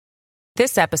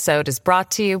This episode is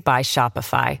brought to you by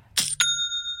Shopify.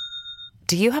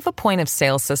 Do you have a point of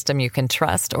sale system you can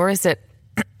trust, or is it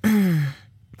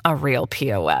a real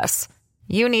POS?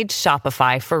 You need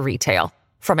Shopify for retail.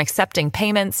 From accepting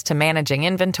payments to managing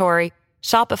inventory,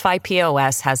 Shopify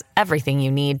POS has everything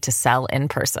you need to sell in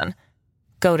person.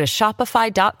 Go to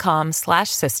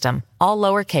shopify.com/system, all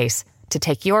lowercase, to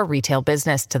take your retail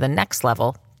business to the next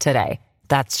level today.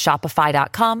 That's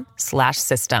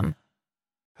shopify.com/system.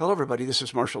 Hello, everybody. This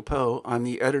is Marshall Poe. I'm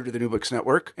the editor of the New Books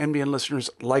Network. NBN listeners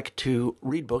like to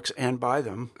read books and buy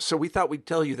them. So we thought we'd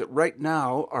tell you that right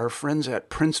now, our friends at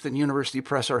Princeton University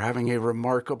Press are having a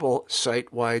remarkable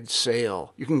site-wide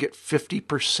sale. You can get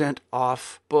 50%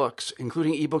 off books,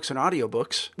 including ebooks and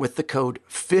audiobooks, with the code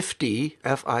 50,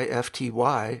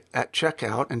 F-I-F-T-Y, at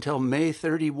checkout until May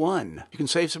 31. You can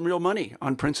save some real money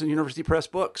on Princeton University Press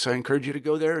books. I encourage you to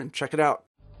go there and check it out.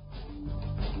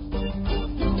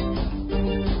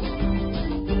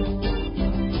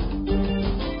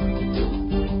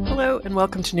 Hello, and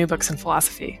welcome to New Books in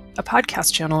Philosophy, a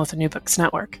podcast channel of the New Books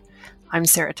Network. I'm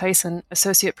Sarah Tyson,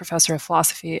 Associate Professor of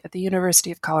Philosophy at the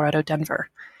University of Colorado, Denver,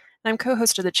 and I'm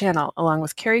co-host of the channel along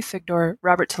with Carrie Figdor,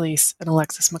 Robert Talisse, and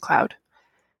Alexis McLeod.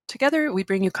 Together, we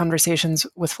bring you conversations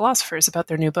with philosophers about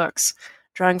their new books,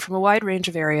 drawing from a wide range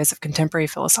of areas of contemporary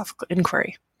philosophical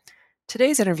inquiry.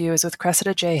 Today's interview is with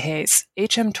Cressida J. Hayes,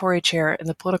 H.M. Torrey Chair in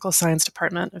the Political Science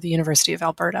Department of the University of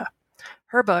Alberta.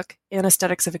 Her book,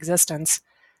 Anesthetics of Existence,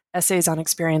 Essays on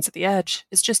Experience at the Edge,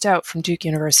 is just out from Duke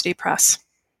University Press.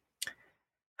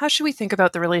 How should we think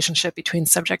about the relationship between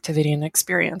subjectivity and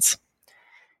experience?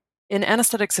 In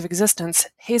Anesthetics of Existence,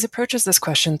 Hayes approaches this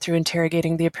question through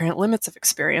interrogating the apparent limits of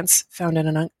experience found in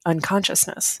an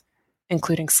unconsciousness,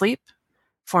 including sleep,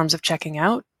 forms of checking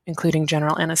out, including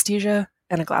general anesthesia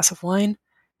and a glass of wine,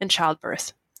 and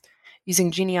childbirth.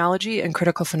 Using genealogy and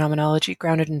critical phenomenology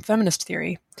grounded in feminist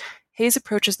theory, Hayes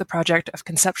approaches the project of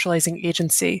conceptualizing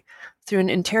agency through an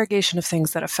interrogation of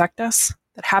things that affect us,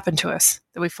 that happen to us,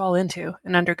 that we fall into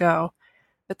and undergo,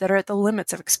 but that are at the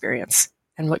limits of experience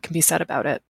and what can be said about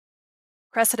it.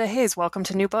 Cressida Hayes, welcome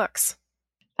to New Books.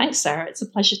 Thanks, Sarah. It's a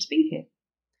pleasure to be here.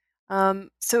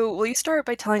 So will you start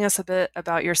by telling us a bit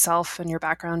about yourself and your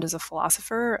background as a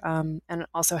philosopher, and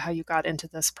also how you got into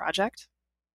this project?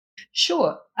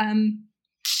 Sure.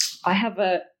 I have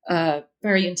a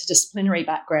very interdisciplinary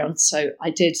background. So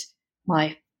I did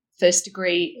my first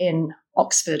degree in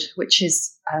Oxford, which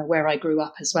is where I grew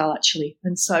up as well, actually.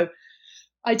 And so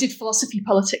I did philosophy,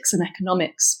 politics, and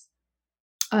economics.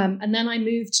 And then I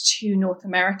moved to North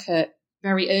America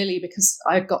very early because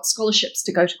I got scholarships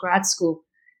to go to grad school,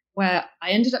 where I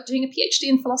ended up doing a PhD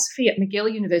in philosophy at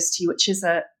McGill University, which is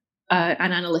an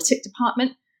analytic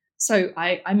department. So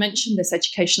I mentioned this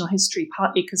educational history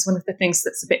partly because one of the things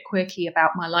that's a bit quirky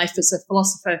about my life as a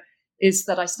philosopher is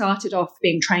that I started off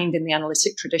being trained in the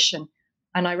analytic tradition.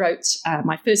 And I wrote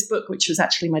my first book, which was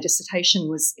actually my dissertation,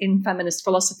 was in feminist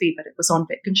philosophy, but it was on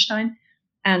Wittgenstein.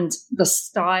 And the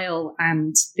style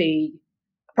and the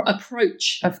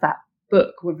approach of that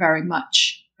book were very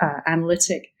much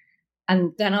analytic.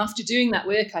 And then after doing that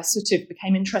work, I sort of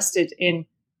became interested in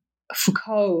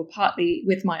Foucault, partly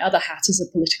with my other hat as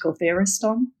a political theorist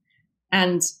on.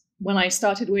 And when I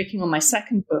started working on my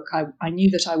second book, I knew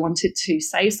that I wanted to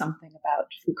say something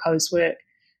about Foucault's work.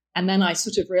 And then I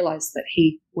sort of realized that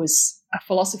he was a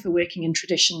philosopher working in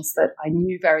traditions that I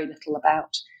knew very little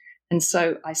about. And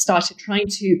so I started trying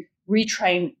to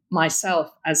retrain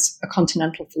myself as a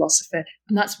continental philosopher.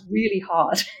 And that's really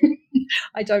hard.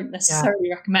 I don't necessarily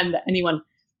recommend that anyone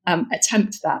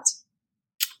attempt that.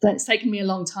 It's taken me a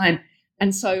long time.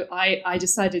 And so I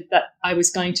decided that I was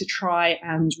going to try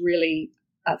and really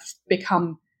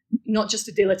become not just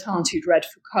a dilettante who'd read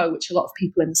Foucault, which a lot of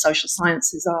people in the social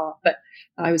sciences are, but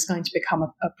I was going to become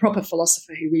a proper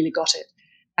philosopher who really got it.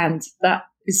 And that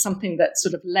is something that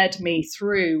sort of led me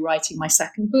through writing my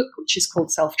second book, which is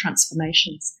called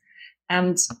Self-Transformations.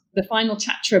 And the final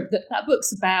chapter of that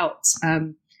book's about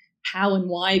how and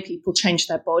why people change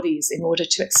their bodies in order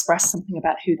to express something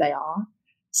about who they are.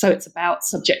 So it's about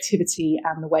subjectivity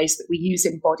and the ways that we use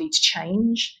embodied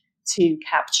change to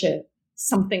capture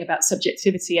something about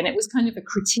subjectivity. And it was kind of a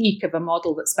critique of a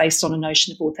model that's based on a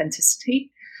notion of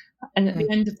authenticity. And at the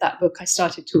end of that book, I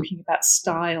started talking about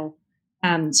style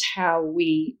and how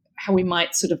we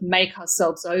might sort of make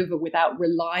ourselves over without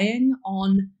relying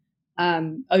on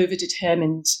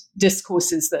overdetermined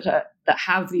discourses that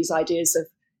have these ideas of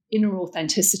inner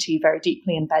authenticity very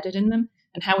deeply embedded in them,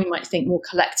 and how we might think more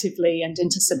collectively and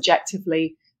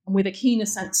intersubjectively and with a keener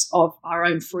sense of our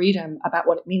own freedom about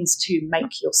what it means to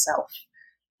make yourself.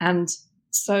 And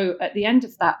so at the end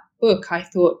of that book, I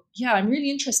thought, yeah, I'm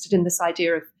really interested in this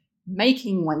idea of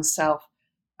making oneself.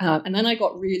 And then I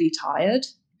got really tired,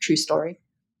 true story.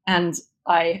 And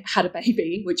I had a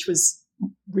baby, which was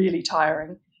really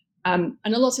tiring. And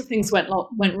a lot of things went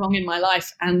wrong in my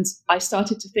life. And I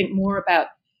started to think more about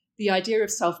the idea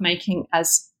of self-making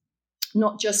as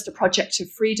not just a project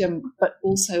of freedom, but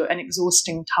also an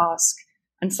exhausting task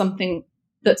and something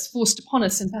that's forced upon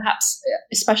us, and perhaps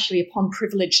especially upon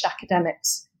privileged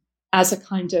academics, as a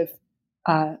kind of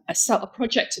a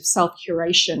project of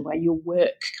self-curation where your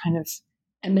work kind of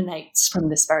emanates from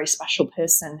this very special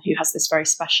person who has this very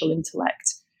special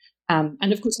intellect.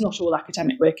 And of course, not all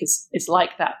academic work is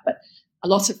like that, but a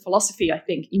lot of philosophy, I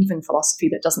think, even philosophy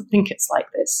that doesn't think it's like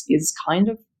this, is kind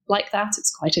of like that.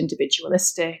 It's quite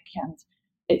individualistic, and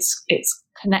it's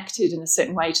connected in a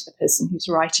certain way to the person who's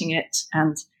writing it.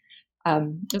 And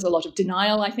there's a lot of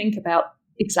denial, I think, about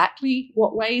exactly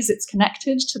what ways it's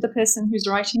connected to the person who's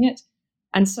writing it.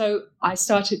 And so I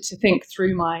started to think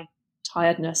through my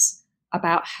tiredness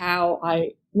about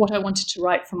what I wanted to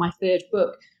write for my third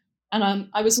book. And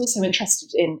I was also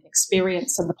interested in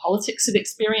experience and the politics of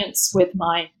experience, with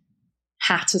my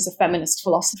hat as a feminist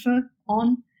philosopher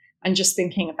on, and just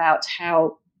thinking about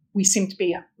how we've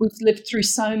lived through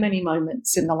so many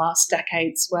moments in the last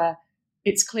decades where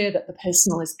it's clear that the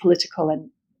personal is political in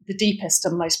the deepest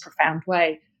and most profound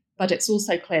way, but it's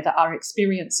also clear that our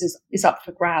experience is up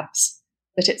for grabs,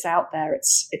 that it's out there,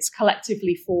 it's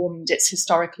collectively formed, it's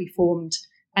historically formed,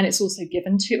 and it's also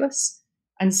given to us.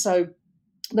 And so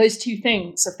those two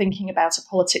things of thinking about a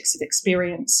politics of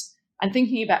experience and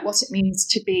thinking about what it means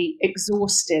to be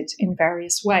exhausted in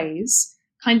various ways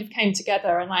kind of came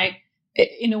together. And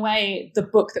in a way, the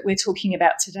book that we're talking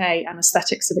about today,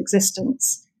 Anesthetics of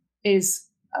Existence, is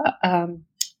a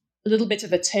little bit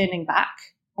of a turning back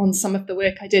on some of the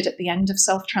work I did at the end of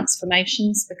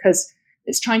Self-Transformations, because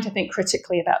it's trying to think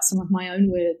critically about some of my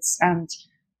own words and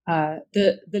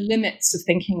the limits of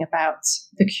thinking about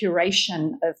the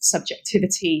curation of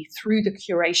subjectivity through the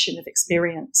curation of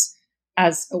experience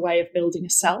as a way of building a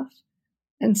self.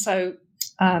 And so,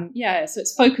 so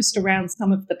it's focused around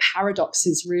some of the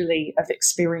paradoxes, really, of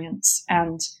experience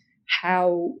and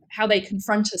how they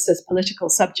confront us as political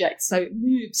subjects. So it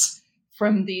moves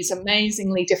from these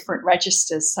amazingly different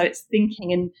registers. So it's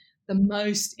thinking in the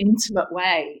most intimate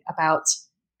way about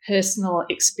personal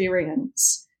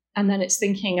experience. And then it's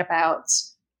thinking about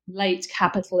late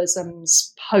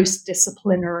capitalism's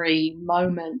post-disciplinary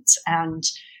moment and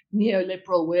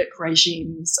neoliberal work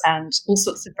regimes and all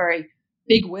sorts of very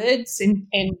big words in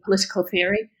political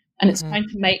theory. And it's trying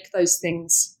to make those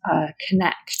things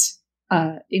connect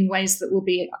in ways that will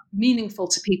be meaningful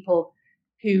to people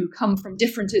who come from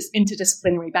different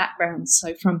interdisciplinary backgrounds.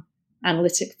 So from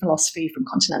analytic philosophy, from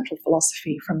continental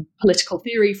philosophy, from political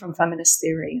theory, from feminist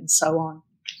theory, and so on.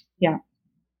 Yeah.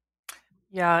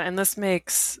 Yeah, and this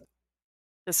makes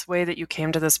this way that you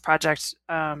came to this project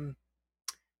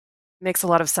makes a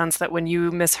lot of sense, that when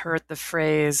you misheard the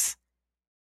phrase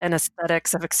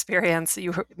anesthetics of experience,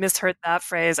 you misheard that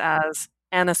phrase as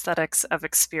anesthetics of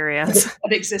experience.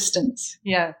 Of existence,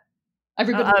 yeah.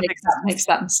 Everybody makes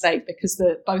that mistake because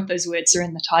both those words are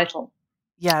in the title.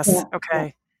 Yes, yeah.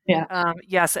 Okay. Yeah.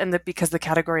 Yes, and because the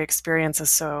category experience is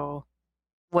so...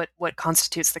 What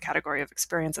constitutes the category of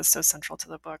experience is so central to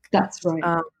the book. That's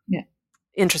right. Yeah.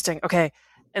 Interesting. Okay.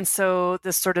 And so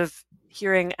this sort of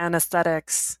hearing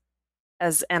anesthetics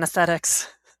as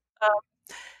anesthetics,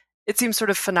 it seems sort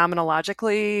of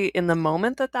phenomenologically in the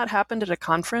moment that happened at a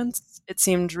conference, it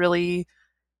seemed really,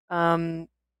 that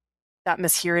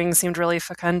mishearing seemed really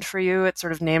fecund for you. It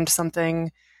sort of named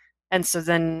something. And so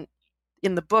then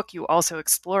in the book, you also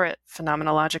explore it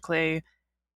phenomenologically.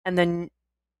 And then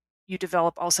you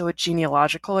develop also a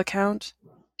genealogical account.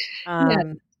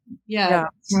 Yeah,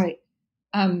 right.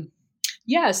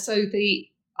 So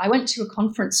I went to a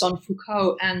conference on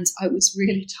Foucault and I was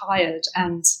really tired,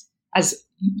 and as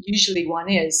usually one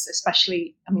is,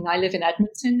 especially, I live in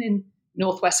Edmonton in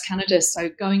Northwest Canada, so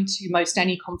going to most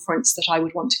any conference that I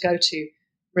would want to go to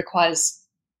requires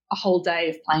a whole day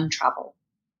of plane travel.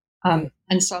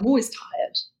 And so I'm always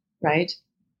tired, right?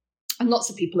 And lots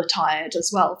of people are tired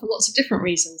as well for lots of different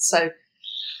reasons. So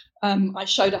I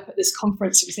showed up at this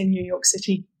conference. It was in New York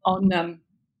City on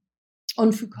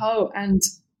Foucault, and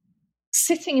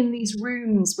sitting in these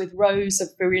rooms with rows of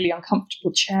really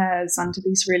uncomfortable chairs under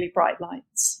these really bright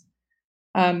lights.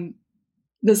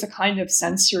 There's a kind of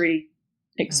sensory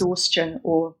exhaustion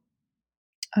or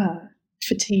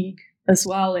fatigue as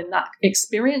well in that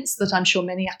experience that I'm sure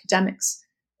many academics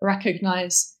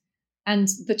recognize. And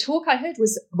the talk I heard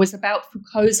was about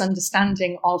Foucault's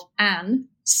understanding of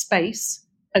space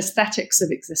aesthetics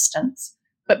of existence.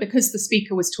 But because the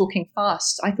speaker was talking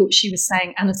fast, I thought she was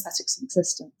saying anesthetics of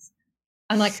existence.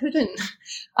 And I couldn't.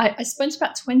 I spent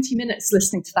about 20 minutes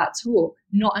listening to that talk,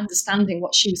 not understanding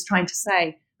what she was trying to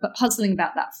say, but puzzling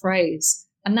about that phrase.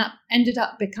 And that ended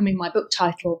up becoming my book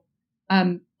title.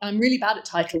 I'm really bad at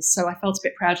titles, so I felt a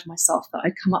bit proud of myself that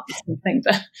I'd come up with something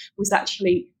that was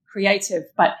actually creative.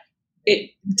 But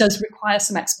it does require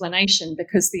some explanation,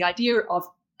 because the idea of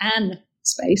an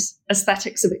space,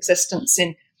 aesthetics of existence,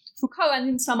 in Foucault and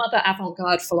in some other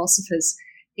avant-garde philosophers,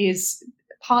 is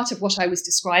part of what I was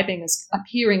describing as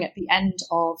appearing at the end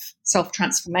of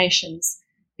self-transformations,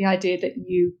 the idea that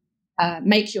you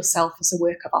make yourself as a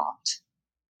work of art,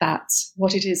 that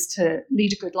what it is to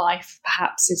lead a good life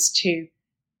perhaps is to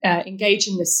engage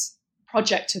in this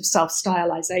project of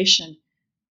self-stylization.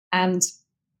 And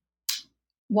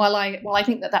while I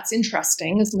think that that's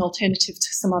interesting as an alternative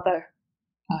to some other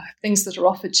things that are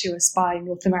offered to us by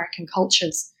North American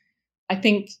cultures, I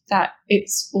think that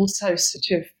it's also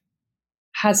sort of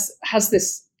has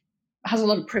a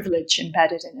lot of privilege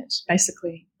embedded in it,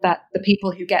 basically, that the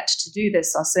people who get to do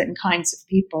this are certain kinds of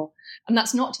people. And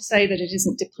that's not to say that it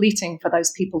isn't depleting for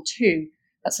those people too.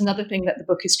 That's another thing that the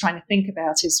book is trying to think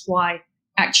about, is why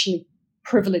actually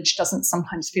privilege doesn't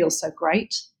sometimes feel so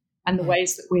great, and the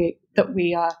ways that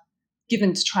we are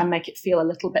given to try and make it feel a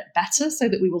little bit better, so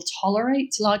that we will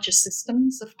tolerate larger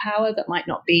systems of power that might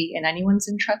not be in anyone's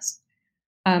interest.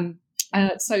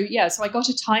 So I got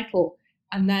a title,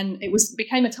 and then it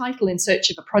became a title in search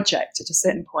of a project at a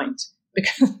certain point,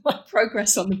 because my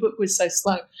progress on the book was so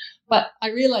slow. But I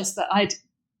realized that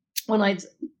when I'd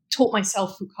taught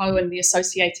myself Foucault and the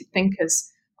associated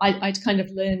thinkers, I'd kind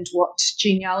of learned what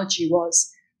genealogy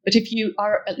was. But if you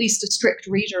are at least a strict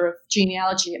reader of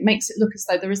genealogy, it makes it look as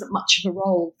though there isn't much of a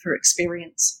role for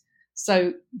experience.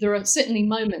 So there are certainly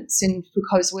moments in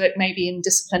Foucault's work, maybe in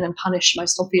Discipline and Punish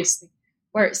most obviously,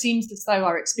 where it seems as though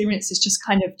our experience is just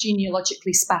kind of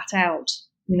genealogically spat out,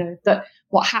 that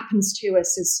what happens to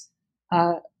us is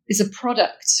a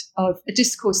product of a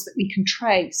discourse that we can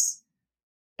trace.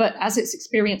 But as it's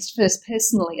experienced first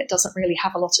personally, it doesn't really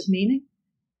have a lot of meaning.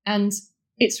 And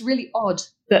it's really odd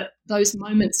that those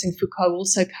moments in Foucault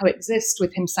also coexist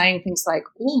with him saying things like,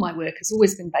 all my work has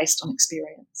always been based on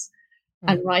experience,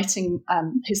 and writing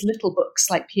his little books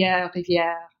like Pierre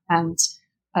Rivière and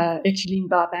Herculine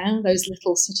Barbin, those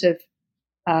little sort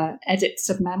of edits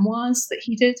of memoirs that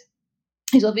he did.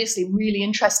 He's obviously really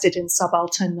interested in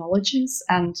subaltern knowledges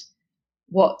and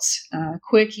what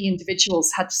quirky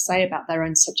individuals had to say about their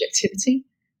own subjectivity.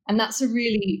 And that's a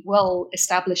really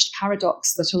well-established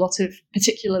paradox that a lot of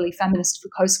particularly feminist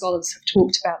Foucault scholars have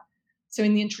talked about. So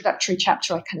in the introductory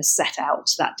chapter, I kind of set out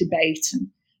that debate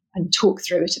and talk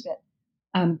through it a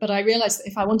bit. But I realized that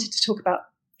if I wanted to talk about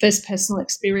first personal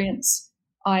experience,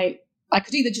 I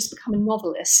could either just become a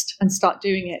novelist and start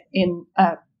doing it in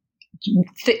a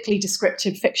thickly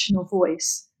descriptive fictional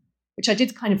voice, which I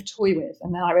did kind of toy with.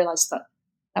 And then I realized that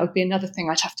would be another thing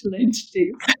I'd have to learn to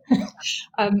do.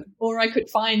 Or I could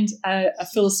find a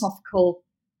philosophical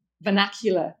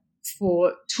vernacular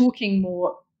for talking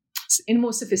in a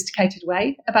more sophisticated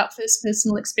way about first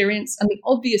personal experience. And the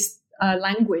obvious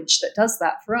language that does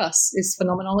that for us is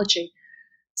phenomenology.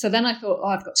 So then I thought,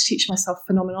 I've got to teach myself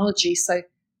phenomenology. So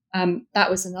that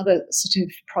was another sort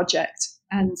of project.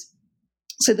 And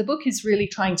so the book is really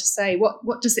trying to say,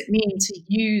 what does it mean to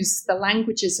use the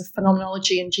languages of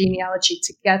phenomenology and genealogy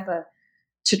together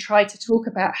to try to talk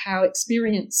about how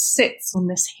experience sits on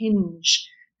this hinge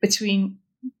between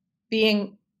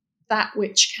being that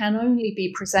which can only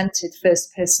be presented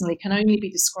first personally, can only be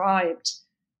described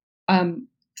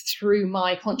through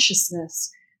my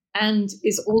consciousness, and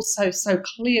is also so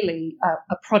clearly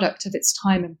a product of its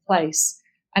time and place.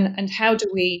 And how do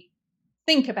we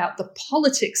think about the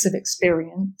politics of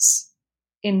experience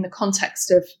in the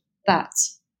context of that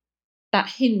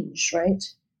hinge, right?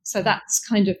 So that's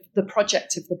kind of the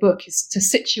project of the book, is to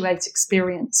situate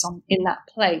experience in that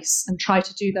place and try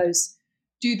to do those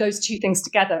two things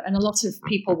together. And a lot of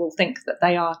people will think that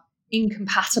they are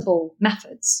incompatible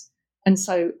methods. And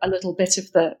so a little bit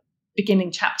of the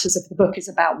beginning chapters of the book is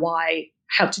about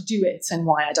how to do it and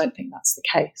why I don't think that's the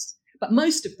case. But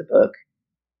most of the book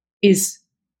is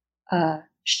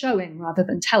showing rather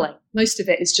than telling. Most of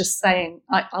it is just saying,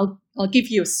 I'll give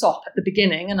you a SOP at the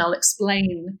beginning and I'll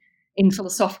explain in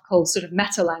philosophical sort of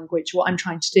meta language what I'm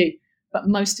trying to do. But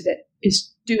most of it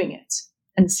is doing it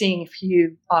and seeing if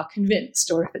you are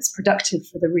convinced or if it's productive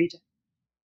for the reader.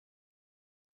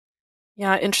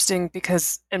 Yeah, interesting,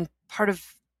 and part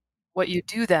of what you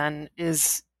do then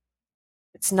is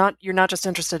you're not just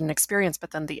interested in experience,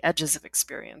 but then the edges of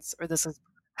experience, or this is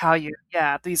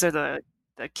these are the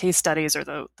case studies or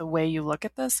the way you look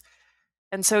at this.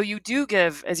 And so you do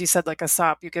give, as you said, like a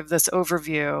SOP, you give this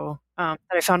overview that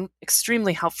I found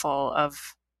extremely helpful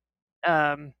of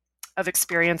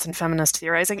experience in feminist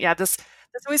theorizing. Yeah, this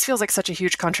always feels like such a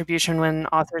huge contribution when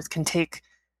authors can take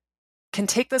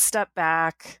the step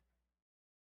back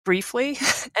briefly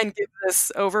and give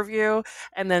this overview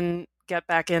and then get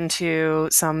back into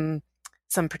some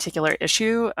particular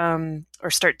issue or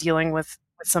start dealing with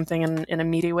something in a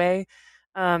meaty way.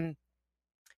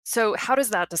 So how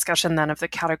does that discussion then of the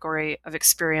category of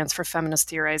experience for feminist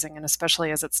theorizing, and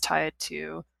especially as it's tied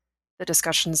to the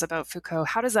discussions about Foucault,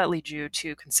 how does that lead you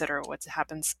to consider what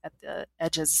happens at the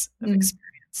edges of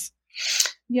experience?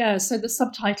 Yeah, so the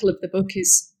subtitle of the book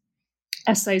is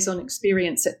Essays on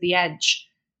Experience at the Edge.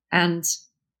 And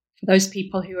for those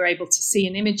people who are able to see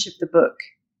an image of the book,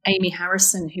 Amy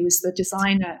Harrison, who is the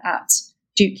designer at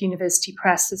Duke University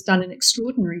Press, has done an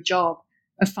extraordinary job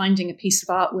of finding a piece of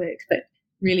artwork that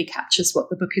really captures what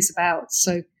the book is about.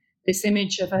 So this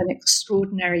image of an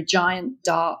extraordinary giant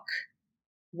dark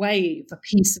wave, a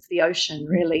piece of the ocean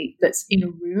really, that's in a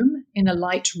room, in a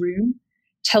light room,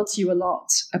 tells you a lot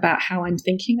about how I'm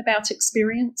thinking about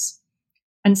experience.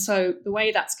 And so the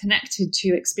way that's connected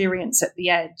to experience at the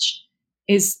edge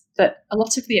is that a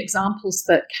lot of the examples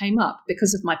that came up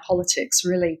because of my politics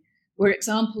really were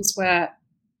examples where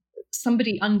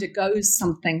somebody undergoes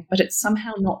something, but it's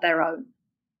somehow not their own.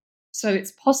 So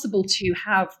it's possible to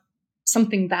have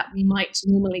something that we might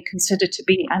normally consider to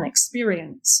be an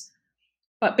experience,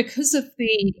 but because of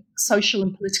the social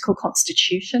and political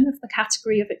constitution of the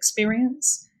category of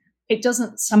experience, it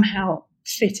doesn't somehow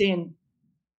fit in.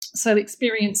 So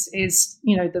experience is,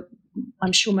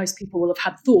 I'm sure most people will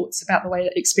have had thoughts about the way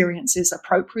that experience is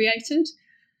appropriated.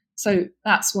 So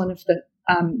that's one of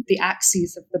the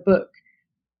axes of the book.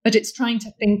 But it's trying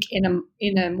to think in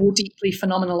a more deeply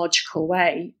phenomenological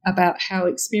way about how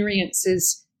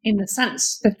experiences, in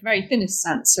the very thinnest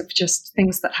sense of just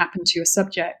things that happen to a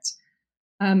subject,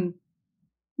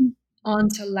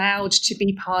 aren't allowed to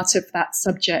be part of that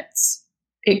subject's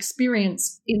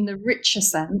experience in the richer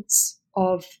sense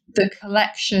of the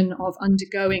collection of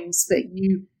undergoings that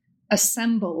you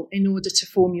assemble in order to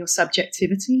form your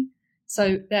subjectivity.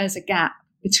 So there's a gap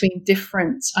between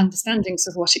different understandings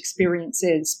of what experience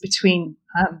is, between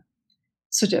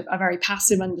sort of a very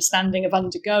passive understanding of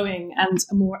undergoing and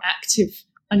a more active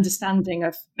understanding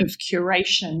of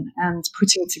curation and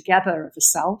putting together of a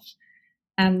self.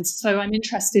 And so I'm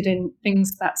interested in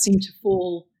things that seem to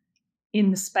fall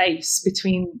in the space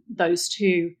between those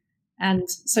two. And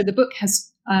so the book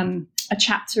has a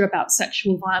chapter about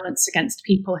sexual violence against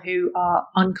people who are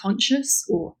unconscious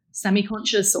or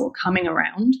semi-conscious or coming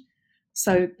around.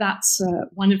 So that's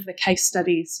one of the case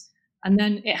studies. And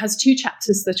then it has two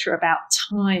chapters that are about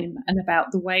time and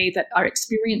about the way that our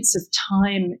experience of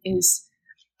time is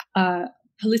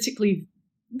politically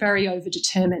very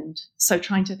overdetermined. So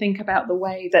trying to think about the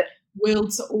way that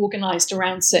worlds are organized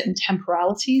around certain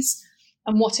temporalities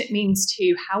and what it means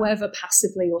to, however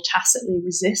passively or tacitly,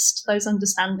 resist those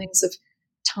understandings of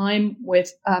time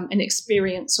with an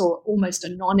experience or almost a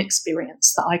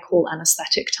non-experience that I call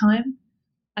anesthetic time.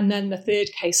 And then the third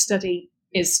case study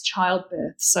is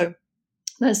childbirth. So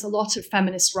there's a lot of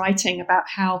feminist writing about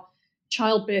how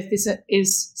childbirth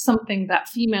is something that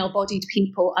female-bodied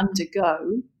people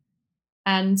undergo,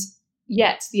 and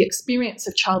yet the experience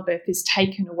of childbirth is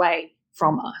taken away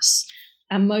from us.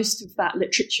 And most of that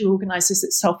literature organizes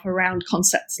itself around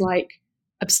concepts like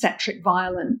obstetric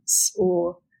violence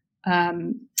or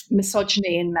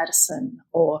misogyny in medicine,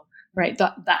 or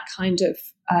that kind of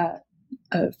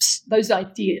those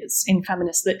ideas in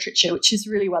feminist literature, which is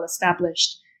really well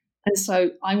established. And so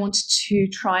I wanted to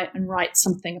try and write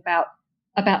something about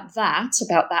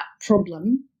that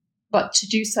problem, but to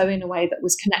do so in a way that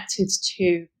was connected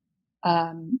to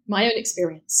my own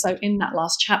experience. So in that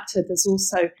last chapter, there's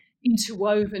also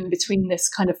interwoven between this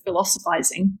kind of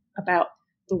philosophizing about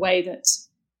the way that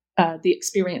the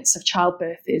experience of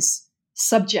childbirth is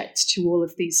subject to all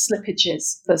of these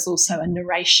slippages. There's also a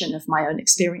narration of my own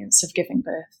experience of giving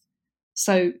birth.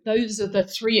 So those are the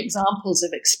three examples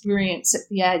of experience at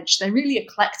the edge. They're really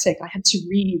eclectic. I had to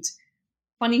read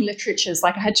funny literatures,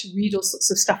 like I had to read all sorts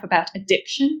of stuff about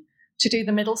addiction to do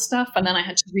the middle stuff, and then I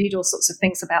had to read all sorts of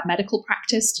things about medical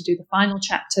practice to do the final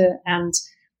chapter, and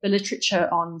the literature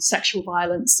on sexual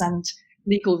violence and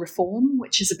legal reform,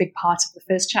 which is a big part of the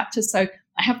first chapter. So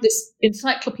I have this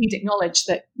encyclopedic knowledge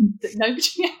that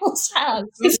nobody else has.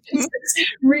 It's just this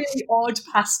really odd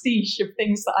pastiche of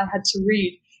things that I had to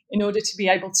read in order to be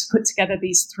able to put together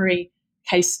these three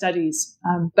case studies.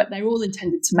 But they're all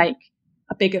intended to make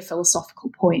a bigger philosophical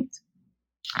point.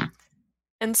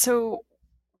 And so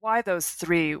why those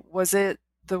three? Was it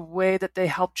the way that they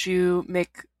helped you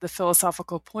make the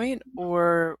philosophical point,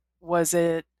 or was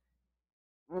there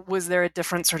a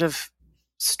different sort of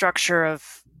structure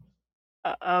of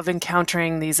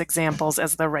encountering these examples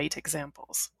as the right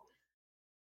examples?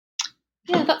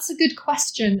 Yeah, that's a good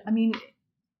question. I mean,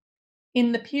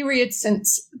 in the period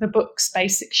since the book's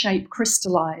basic shape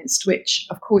crystallized, which,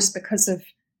 of course, because of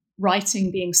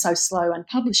writing being so slow and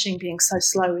publishing being so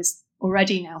slow is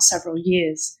already now several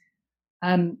years,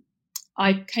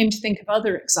 I came to think of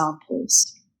other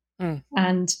examples.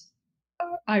 And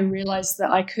I realized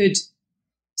that I could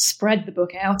spread the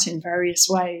book out in various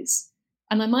ways.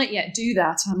 And I might yet do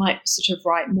that. I might sort of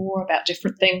write more about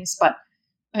different things. But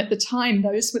at the time,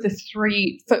 those were the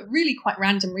three, for really quite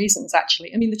random reasons,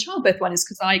 actually. I mean, the childbirth one is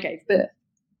because I gave birth.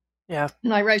 Yeah.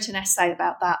 And I wrote an essay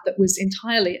about that was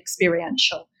entirely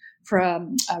experiential for a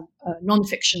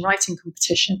nonfiction writing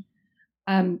competition.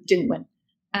 Didn't win.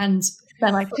 And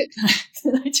then I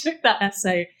took that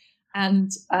essay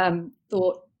and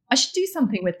thought, I should do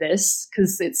something with this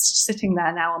because it's sitting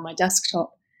there now on my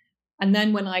desktop. And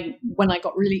then when I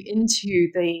got really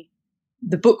into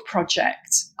the book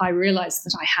project, I realized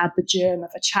that I had the germ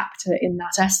of a chapter in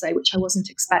that essay, which I wasn't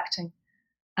expecting.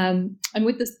 And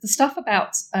with the stuff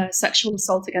about sexual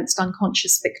assault against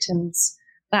unconscious victims,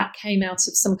 that came out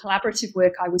of some collaborative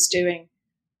work I was doing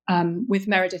with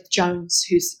Meredith Jones,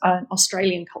 who's an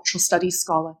Australian cultural studies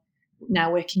scholar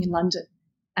now working in London.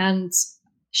 And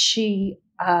she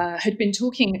had been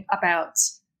talking about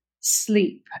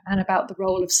sleep and about the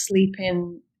role of sleep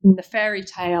in the fairy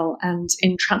tale and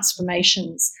in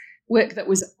transformations, work that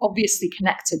was obviously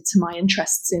connected to my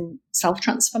interests in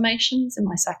self-transformations in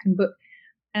my second book.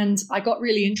 And I got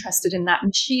really interested in that.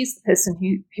 And she's the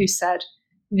person who said,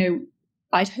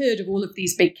 I'd heard of all of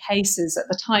these big cases. At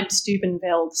the time,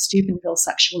 the Steubenville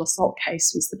sexual assault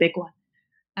case was the big one.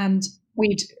 And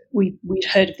we'd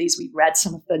heard of these. We'd read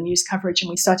some of the news coverage and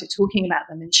we started talking about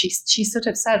them. And she sort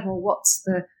of said, well, what's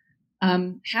the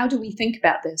how do we think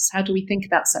about this? How do we think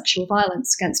about sexual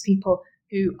violence against people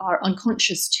who are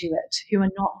unconscious to it, who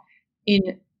are not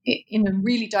in a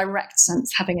really direct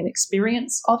sense having an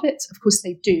experience of it? Of course,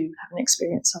 they do have an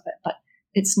experience of it, but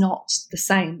it's not the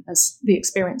same as the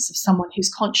experience of someone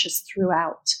who's conscious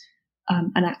throughout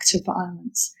an act of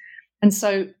violence. And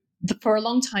so for a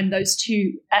long time, those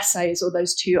two essays or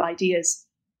those two ideas,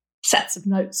 sets of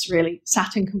notes really,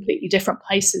 sat in completely different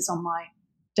places on my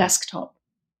desktop.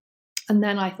 And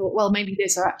then I thought, well, maybe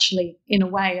these are actually, in a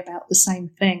way, about the same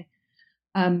thing.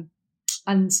 And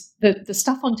the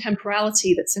stuff on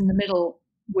temporality that's in the middle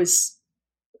was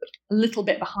a little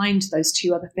bit behind those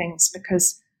two other things,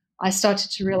 because I started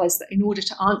to realize that in order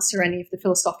to answer any of the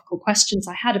philosophical questions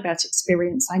I had about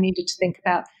experience, I needed to think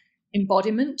about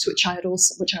embodiment, which I'd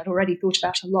already thought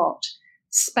about a lot,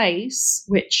 space,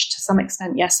 which to some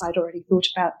extent, yes, I'd already thought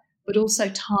about, but also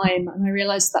time. And I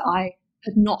realized that I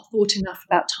had not thought enough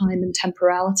about time and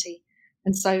temporality.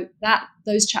 And so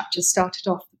those chapters started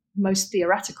off most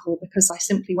theoretical because I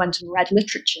simply went and read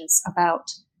literatures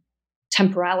about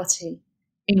temporality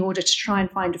in order to try and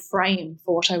find a frame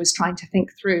for what I was trying to think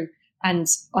through. And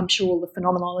I'm sure all the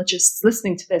phenomenologists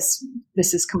listening to this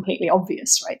is completely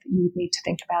obvious, right, that you would need to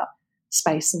think about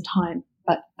space and time.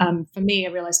 But for me,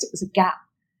 I realized it was a gap.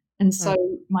 And so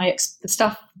the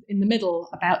stuff in the middle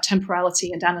about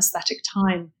temporality and anesthetic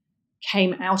time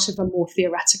came out of a more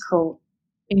theoretical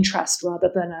interest rather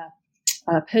than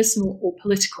a personal or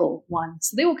political one.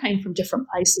 So they all came from different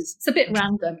places. It's a bit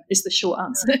random is the short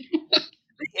answer.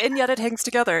 And yet it hangs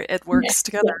together. It works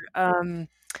together. Yeah.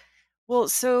 Well,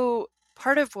 so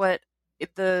part of what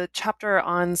the chapter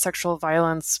on sexual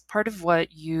violence, part of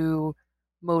what you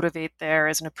motivate there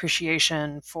is an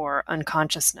appreciation for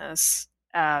unconsciousness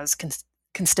as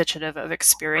constitutive of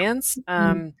experience.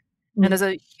 And as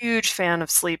a huge fan of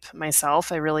sleep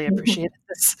myself, I really appreciated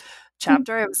this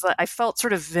chapter. I felt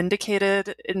sort of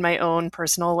vindicated in my own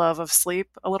personal love of sleep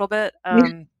a little bit.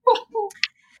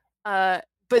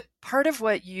 But part of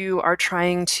what you are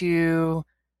trying to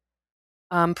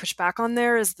push back on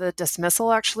there is the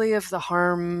dismissal, actually, of the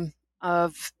harm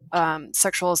of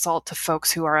sexual assault to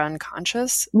folks who are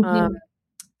unconscious.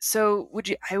 So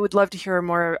I would love to hear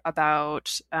more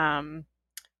about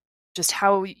just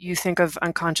how you think of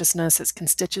unconsciousness as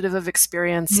constitutive of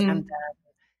experience and then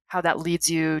how that leads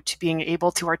you to being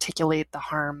able to articulate the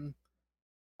harm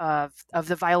of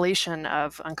the violation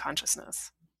of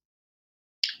unconsciousness.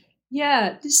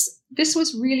 Yeah, this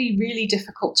was really, really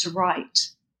difficult to write,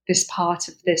 this part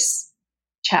of this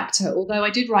chapter, although I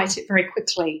did write it very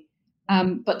quickly.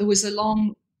 But there was a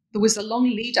long there was a long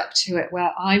lead up to it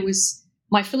where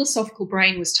my philosophical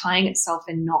brain was tying itself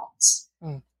in knots.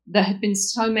 There had been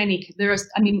so many, there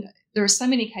are so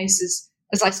many cases,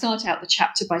 as I start out the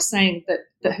chapter by saying,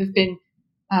 that have been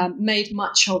made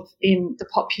much of in the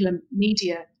popular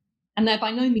media, and they're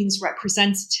by no means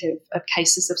representative of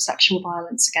cases of sexual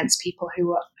violence against people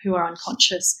who are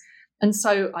unconscious. And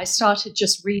so I started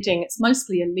just reading. It's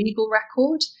mostly a legal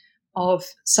record of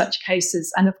such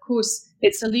cases, and of course,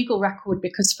 it's a legal record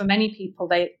because for many people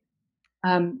they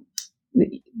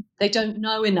don't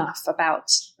know enough about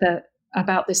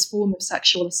this form of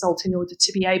sexual assault in order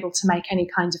to be able to make any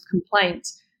kind of complaint.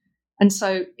 And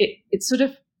so it sort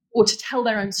of, or to tell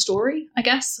their own story, I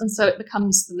guess. And so it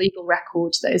becomes the legal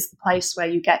record that is the place where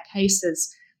you get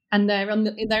cases, and they're in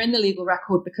the legal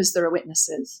record because there are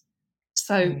witnesses.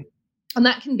 So, and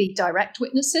that can be direct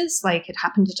witnesses, like it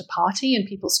happened at a party and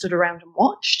people stood around and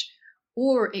watched,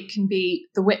 or it can be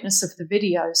the witness of the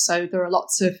video. So there are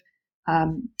lots of,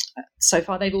 so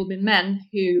far they've all been men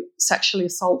who sexually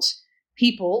assault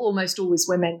people, almost always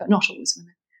women, but not always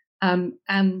women,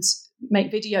 and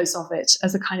make videos of it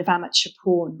as a kind of amateur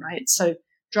porn, right? So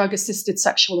drug-assisted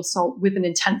sexual assault with an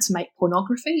intent to make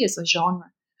pornography is a genre.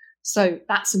 So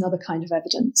that's another kind of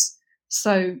evidence.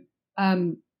 So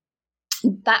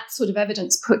that sort of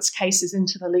evidence puts cases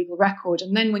into the legal record.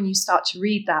 And then when you start to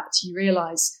read that, you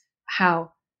realize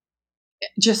how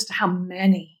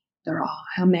many there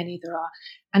are,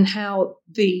 and how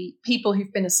the people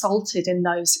who've been assaulted in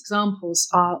those examples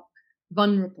are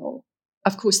vulnerable.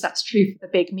 Of course, that's true for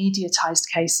the big mediatized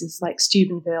cases like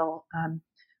Steubenville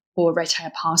or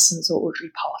Raytaya Parsons or Audrey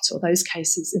Pott, or those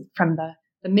cases from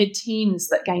the mid-teens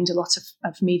that gained a lot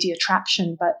of media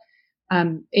traction. But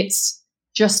it's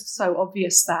just so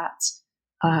obvious that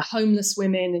homeless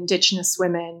women, Indigenous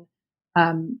women,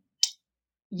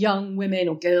 young women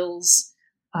or girls,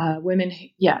 women,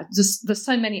 there's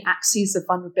so many axes of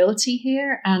vulnerability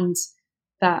here, and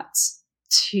that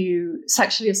to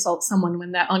sexually assault someone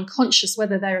when they're unconscious,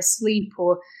 whether they're asleep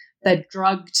or they're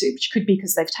drugged, which could be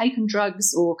because they've taken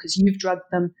drugs or because you've drugged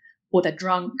them, or they're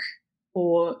drunk,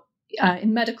 or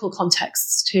in medical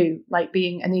contexts too, like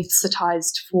being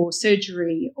anesthetized for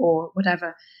surgery or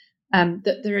whatever,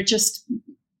 that there are just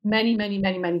many, many,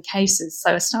 many, many cases.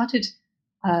 So I started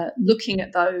looking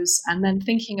at those and then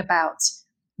thinking about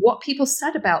what people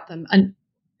said about them. And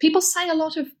people say a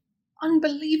lot of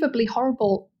unbelievably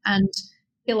horrible and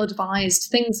ill-advised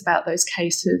things about those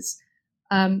cases.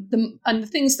 And the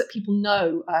things that people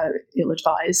know are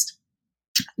ill-advised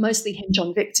mostly hinge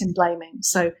on victim blaming.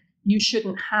 So you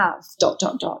shouldn't have ...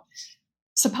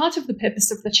 So part of the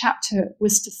purpose of the chapter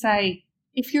was to say,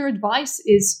 if your advice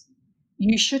is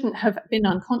you shouldn't have been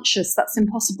unconscious, that's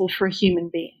impossible for a human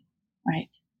being, right?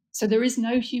 So there is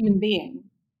no human being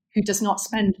who does not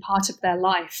spend part of their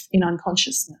life in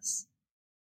unconsciousness.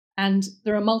 And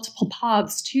there are multiple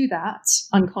paths to that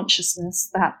unconsciousness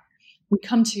that we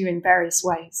come to in various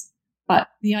ways. But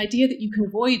the idea that you can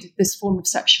avoid this form of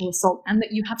sexual assault and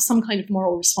that you have some kind of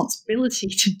moral responsibility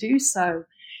to do so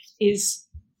is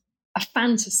a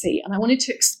fantasy. And I wanted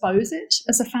to expose it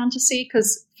as a fantasy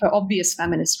because for obvious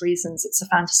feminist reasons, it's a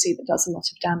fantasy that does a lot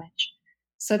of damage.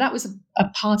 So that was a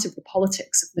part of the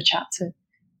politics of the chapter.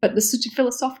 But the sort of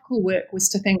philosophical work was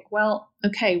to think, well,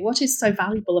 okay, what is so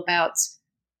valuable about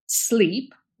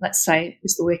sleep, let's say,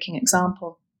 is the working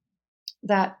example,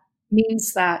 that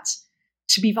means that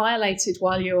to be violated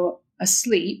while you're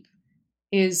asleep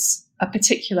is a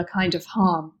particular kind of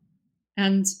harm.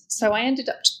 And so I ended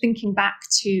up thinking back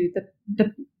to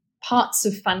the parts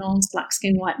of Fanon's Black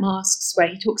Skin, White Masks where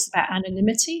he talks about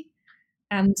anonymity.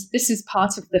 And this is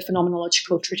part of the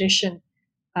phenomenological tradition.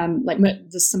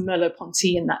 There's some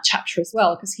Merleau-Ponty in that chapter as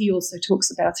well, because he also talks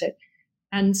about it.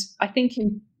 And I think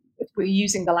if we're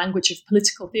using the language of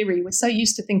political theory, we're so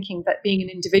used to thinking that being an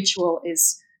individual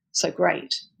is so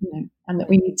great, and that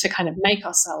we need to kind of make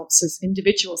ourselves as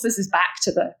individuals. This is back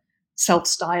to the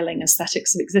self-styling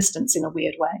aesthetics of existence in a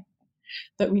weird way,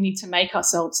 that we need to make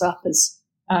ourselves up as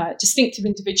distinctive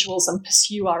individuals and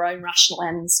pursue our own rational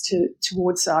ends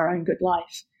towards our own good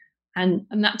life. And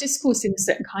that discourse in a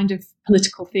certain kind of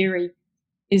political theory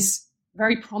is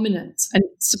very prominent and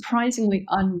surprisingly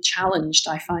unchallenged,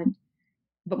 I find.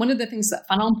 But one of the things that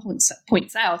Fanon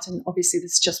points out, and obviously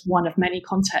this is just one of many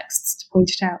contexts to point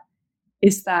it out,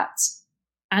 is that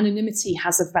anonymity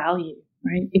has a value,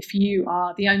 right? If you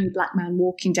are the only Black man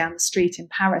walking down the street in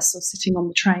Paris or sitting on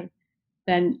the train,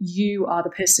 then you are the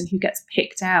person who gets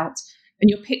picked out. And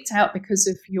you're picked out because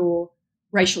of your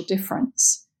racial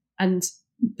difference. And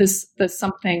there's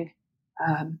something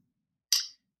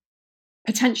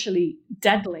potentially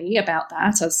deadly about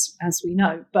that, as we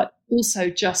know, but also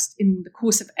just in the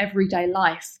course of everyday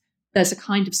life, there's a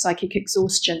kind of psychic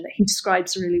exhaustion that he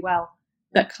describes really well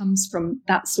that comes from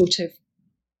that sort of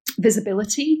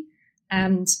visibility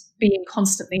and being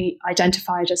constantly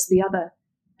identified as the other,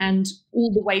 and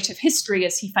all the weight of history,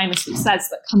 as he famously says,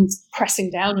 that comes pressing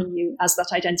down on you as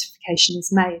that identification is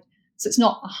made. So it's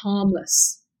not a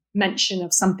harmless mention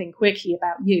of something quirky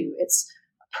about you. It's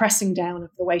a pressing down of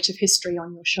the weight of history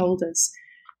on your shoulders.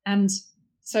 And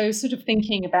so sort of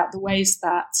thinking about the ways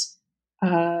that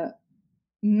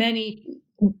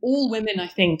all women, I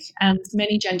think, and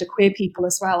many genderqueer people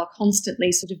as well, are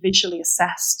constantly sort of visually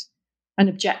assessed and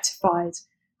objectified,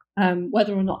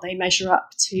 whether or not they measure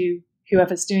up to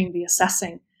whoever's doing the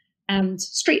assessing, and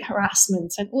street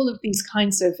harassment and all of these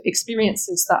kinds of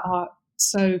experiences that are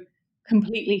so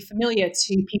completely familiar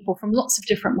to people from lots of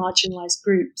different marginalized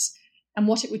groups, and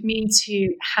what it would mean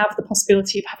to have the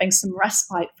possibility of having some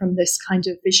respite from this kind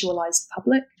of visualized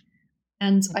public.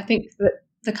 And I think that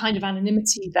the kind of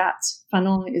anonymity that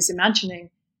Fanon is imagining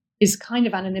is kind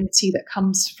of anonymity that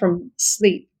comes from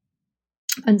sleep.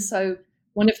 And so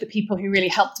one of the people who really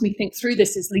helped me think through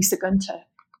this is Lisa Gunter,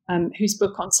 whose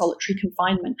book on solitary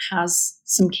confinement has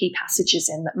some key passages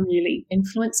in that really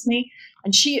influenced me.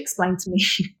 And she explained to me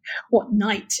what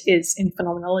night is in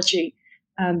phenomenology.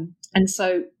 And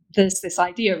so there's this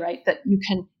idea, right, that you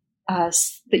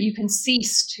can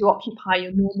cease to occupy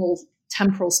your normal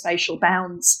temporal spatial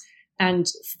bounds and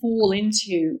fall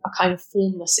into a kind of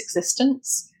formless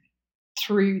existence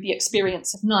through the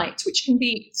experience of night, which can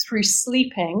be through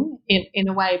sleeping in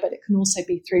a way, but it can also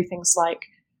be through things like,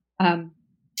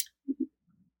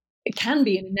 it can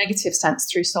be in a negative sense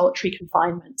through solitary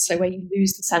confinement. So where you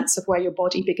lose the sense of where your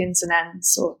body begins and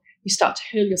ends, or you start to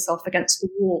hurl yourself against the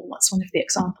wall. That's one of the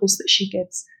examples that she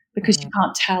gives, because you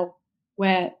can't tell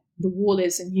where the wall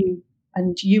is and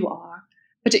you are.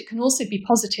 But it can also be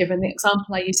positive. And the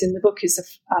example I use in the book is of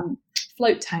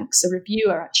float tanks. A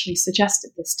reviewer actually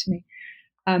suggested this to me.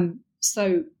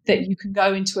 So that you can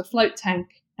go into a float tank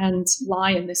and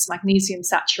lie in this magnesium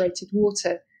saturated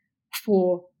water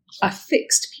for a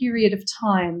fixed period of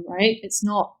time, right? It's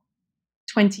not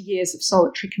 20 years of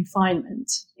solitary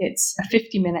confinement. It's a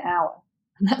 50-minute hour.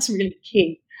 And that's really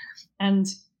key. And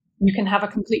you can have a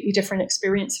completely different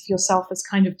experience of yourself as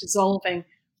kind of dissolving.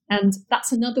 And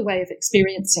that's another way of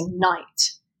experiencing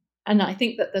night. And I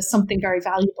think that there's something very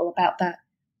valuable about that.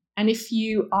 And if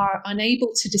you are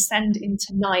unable to descend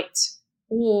into night,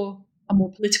 or a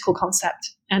more political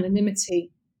concept,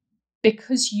 anonymity,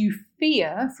 because you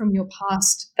fear from your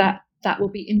past that that will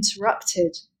be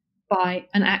interrupted by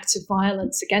an act of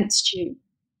violence against you,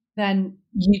 then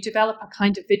you develop a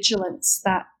kind of vigilance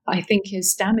that I think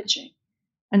is damaging.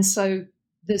 And so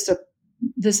there's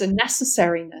a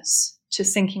necessariness to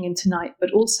sinking into night,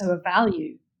 but also a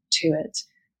value to it,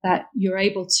 that you're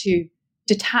able to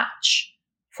detach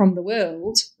from the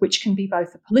world, which can be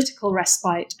both a political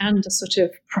respite and a sort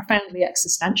of profoundly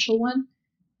existential one,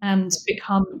 and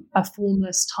become a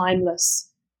formless,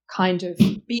 timeless kind of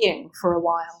being for a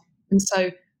while. And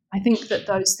so I think that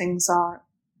those things are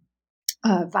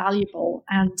valuable,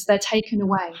 and they're taken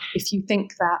away if you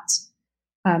think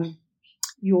that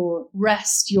your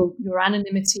rest, your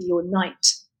anonymity, your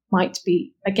night might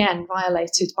be, again,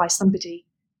 violated by somebody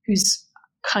who's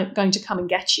going to come and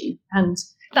get you. And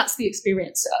that's the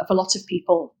experience of a lot of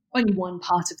people, only one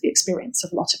part of the experience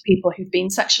of a lot of people who've been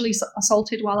sexually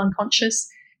assaulted while unconscious,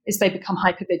 is they become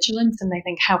hypervigilant and they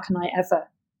think, how can I ever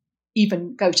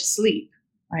even go to sleep,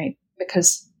 right?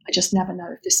 Because I just never know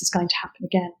if this is going to happen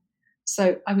again.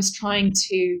 So I was trying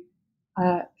to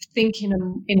think in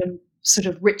a sort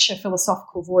of richer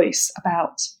philosophical voice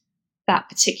about that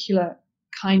particular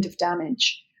kind of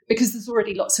damage, because there's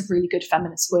already lots of really good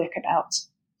feminist work about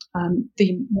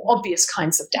the more obvious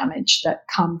kinds of damage that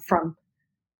come from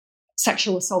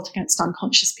sexual assault against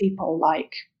unconscious people,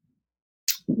 like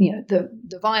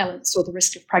the violence or the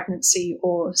risk of pregnancy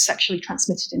or sexually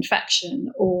transmitted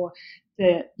infection, or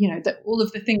all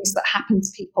of the things that happen to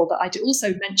people that I do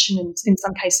also mention and in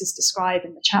some cases describe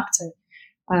in the chapter,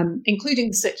 including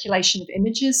the circulation of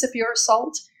images of your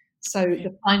assault. So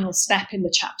the final step in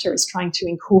the chapter is trying to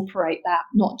incorporate that,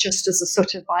 not just as a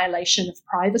sort of violation of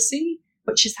privacy,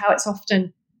 which is how it's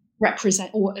often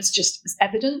represented, or as just as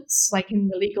evidence, like in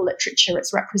the legal literature,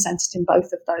 it's represented in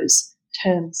both of those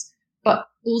terms, but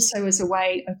also as a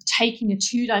way of taking a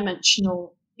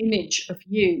two-dimensional image of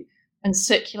you and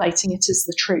circulating it as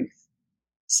the truth.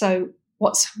 So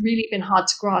what's really been hard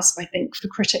to grasp, I think, for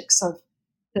critics of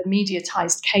the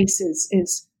mediatized cases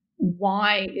is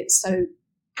why it's so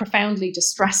profoundly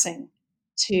distressing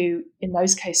to, in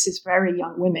those cases, very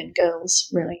young women, girls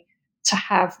really, to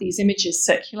have these images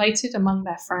circulated among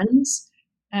their friends.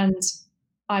 And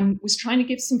I was trying to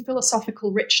give some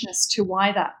philosophical richness to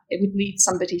why that it would lead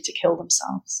somebody to kill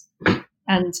themselves.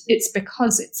 And it's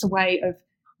because it's a way of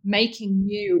making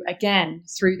you, again,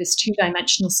 through this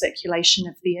two-dimensional circulation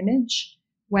of the image,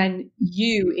 when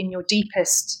you, in your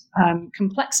deepest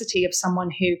complexity of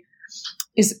someone who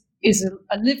is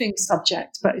a living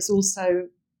subject, but is also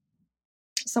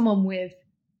someone with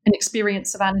an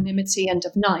experience of anonymity and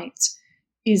of night,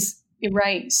 is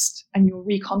erased and you're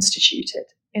reconstituted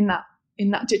in that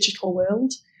digital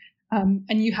world. And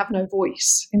you have no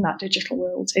voice in that digital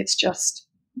world. It's just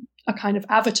a kind of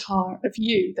avatar of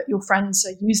you that your friends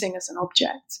are using as an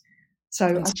object. So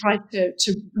I tried to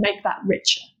make that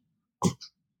richer.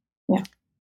 Yeah.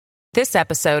 This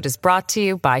episode is brought to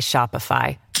you by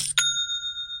Shopify.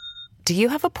 Do you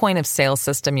have a point of sale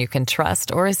system you can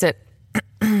trust, or is it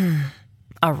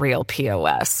a real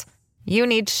POS? You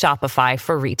need Shopify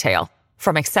for retail.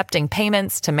 From accepting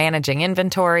payments to managing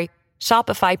inventory,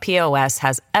 Shopify POS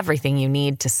has everything you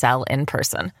need to sell in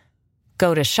person.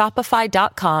 Go to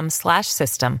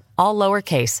shopify.com/system, all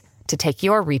lowercase, to take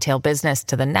your retail business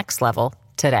to the next level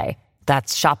today.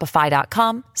 That's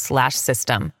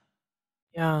shopify.com/system.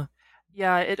 Yeah.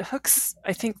 Yeah, it hooks,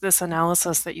 I think this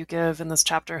analysis that you give in this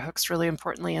chapter hooks really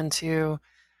importantly into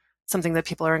something that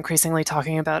people are increasingly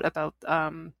talking about the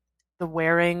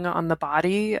wearing on the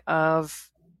body of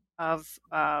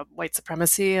white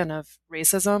supremacy and of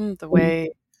racism, the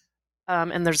way,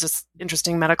 and there's this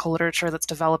interesting medical literature that's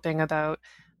developing about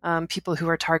people who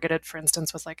are targeted, for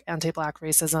instance, with like anti-Black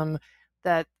racism,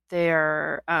 that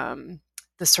they're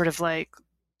this sort of like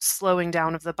slowing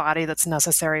down of the body that's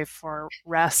necessary for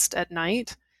rest at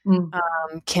night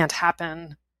can't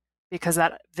happen because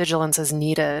that vigilance is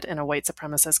needed in a white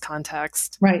supremacist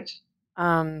context. Right.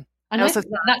 And also,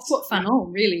 that's what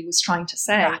Fanon really was trying to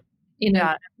say in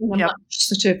a much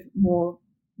sort of more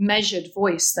measured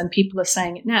voice than people are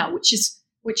saying it now, which is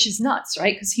nuts,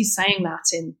 right? Because he's saying that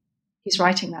he's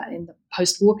writing that in the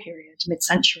post-war period,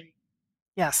 mid-century.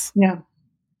 Yes. Yeah.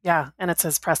 Yeah. And it's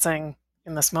as pressing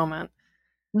in this moment.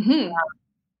 Mm-hmm.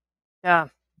 Yeah.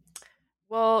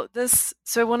 Well,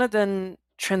 so I want to then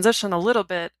transition a little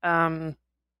bit to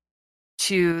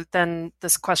then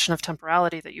this question of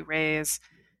temporality that you raise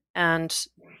and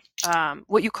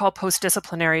what you call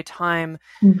post-disciplinary time,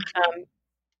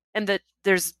 and that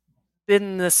there's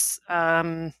been this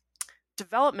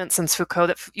development since Foucault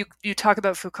that you talk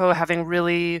about Foucault having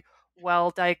really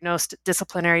well-diagnosed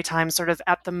disciplinary time sort of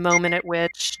at the moment at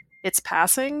which it's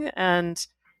passing, and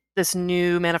this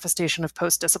new manifestation of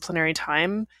post-disciplinary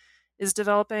time is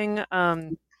developing.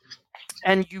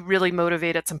 And you really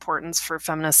motivate its importance for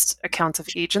feminist accounts of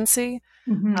agency.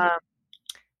 Mm-hmm.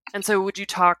 And so would you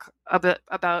talk a bit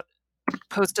about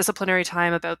post-disciplinary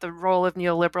time, about the role of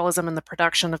neoliberalism in the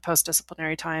production of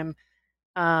post-disciplinary time,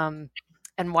 and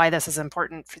why this is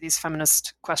important for these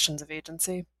feminist questions of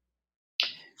agency?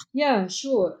 Yeah,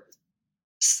 sure.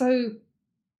 So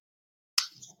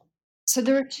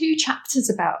there are two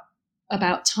chapters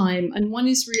about time, and one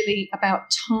is really about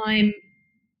time,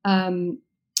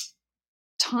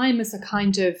 time as a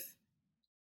kind of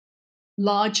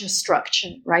larger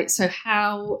structure, right? So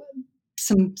how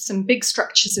some big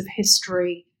structures of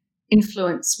history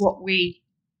influence what we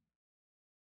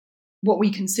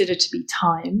consider to be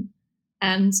time,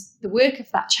 and the work of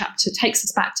that chapter takes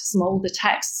us back to some older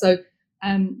texts. So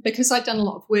because I'd done a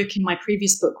lot of work in my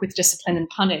previous book with Discipline and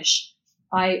Punish,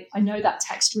 I know that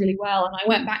text really well, and I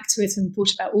went back to it and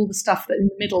thought about all the stuff that in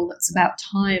the middle that's about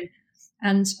time.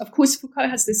 And of course, Foucault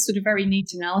has this sort of very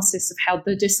neat analysis of how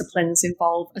the disciplines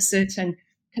involve a certain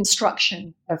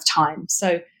construction of time.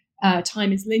 So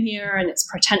time is linear and it's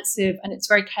pretensive and it's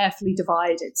very carefully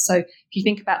divided. So if you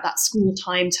think about that school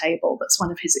timetable, that's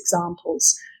one of his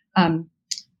examples.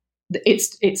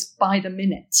 It's by the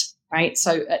minute, right?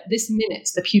 So at this minute,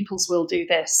 the pupils will do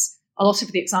this. A lot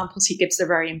of the examples he gives are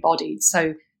very embodied.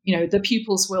 So, the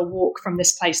pupils will walk from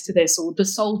this place to this, or the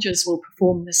soldiers will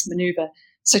perform this maneuver.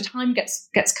 So time gets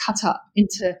cut up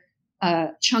into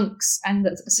chunks, and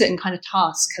a certain kind of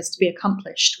task has to be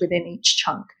accomplished within each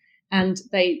chunk. And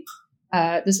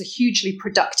there's a hugely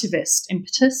productivist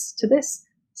impetus to this.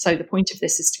 So the point of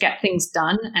this is to get things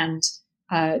done and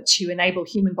to enable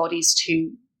human bodies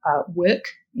to work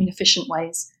in efficient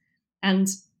ways. And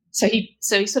so he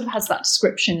sort of has that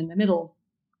description in the middle.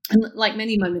 And like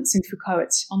many moments in Foucault,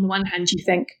 it's on the one hand you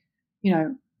think,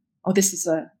 this is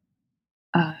an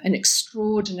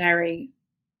extraordinary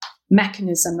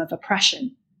mechanism of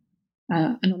oppression.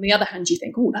 And on the other hand, you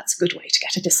think, oh, that's a good way to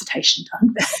get a dissertation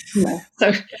done.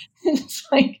 So it's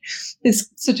like this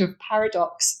sort of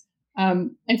paradox.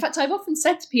 In fact, I've often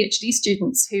said to PhD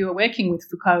students who are working with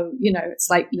Foucault, it's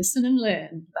like, listen and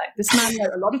learn. Like, this man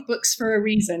wrote a lot of books for a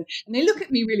reason. And they look at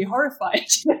me really horrified.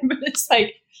 But it's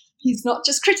like, he's not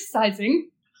just criticizing.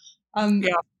 And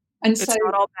it's so,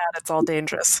 not all bad, it's all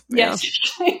dangerous. Yes,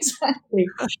 exactly.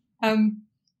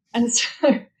 And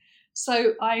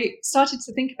so I started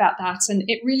to think about that, and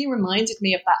it really reminded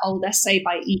me of that old essay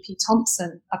by E.P.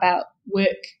 Thompson about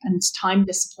work and time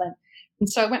discipline. And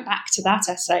so I went back to that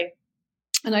essay,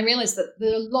 and I realized that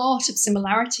there are a lot of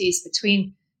similarities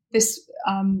between this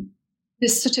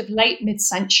sort of late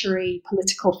mid-century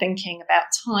political thinking about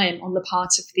time on the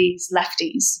part of these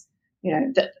lefties,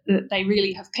 that they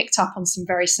really have picked up on some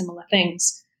very similar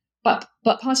things. But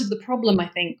part of the problem, I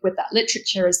think, with that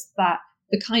literature is that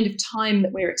the kind of time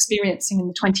that we're experiencing in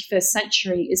the 21st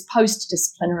century is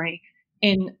post-disciplinary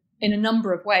in a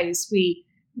number of ways. We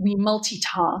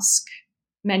multitask,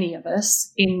 many of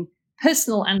us, in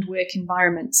personal and work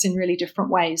environments in really different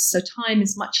ways. So time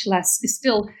is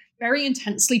still very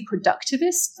intensely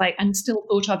productivist, and still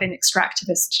thought of in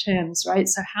extractivist terms, right?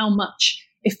 So how much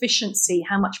efficiency,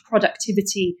 how much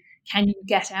productivity can you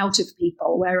get out of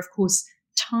people? Where, of course,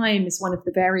 time is one of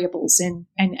the variables in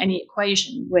any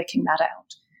equation, working that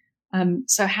out.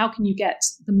 So how can you get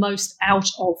the most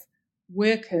out of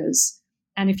workers?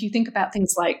 And if you think about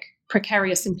things like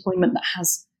precarious employment that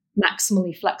has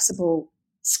maximally flexible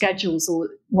schedules, or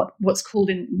what's called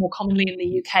more commonly in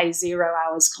the UK, 0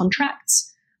 hours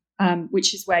contracts,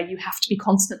 which is where you have to be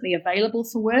constantly available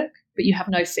for work, but you have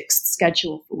no fixed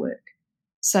schedule for work.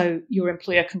 So your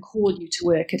employer can call you to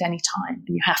work at any time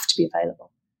and you have to be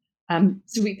available.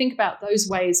 So we think about those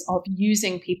ways of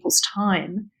using people's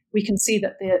time. We can see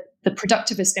that the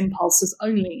productivist impulse has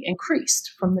only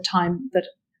increased from the time that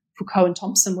Foucault and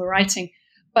Thompson were writing.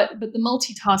 But the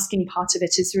multitasking part of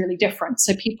it is really different.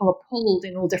 So people are pulled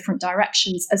in all different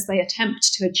directions as they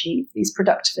attempt to achieve these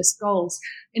productivist goals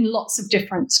in lots of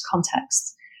different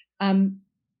contexts. And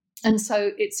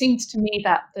so it seemed to me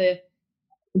that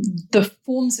the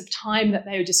forms of time that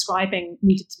they were describing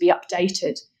needed to be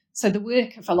updated. So the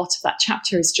work of a lot of that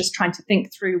chapter is just trying to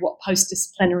think through what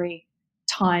post-disciplinary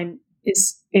time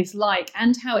is like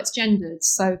and how it's gendered.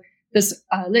 So there's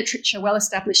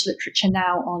well-established literature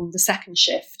now on the second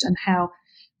shift and how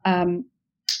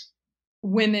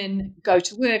women go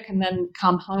to work and then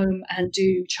come home and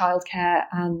do childcare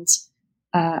and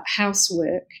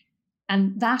housework.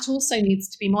 And that also needs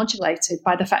to be modulated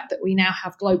by the fact that we now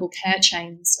have global care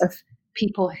chains of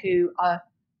people who are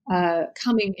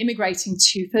immigrating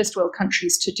to first world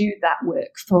countries to do that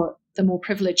work for the more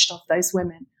privileged of those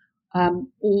women.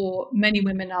 Or many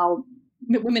women are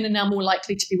now more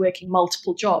likely to be working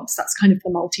multiple jobs. That's kind of the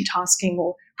multitasking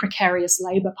or precarious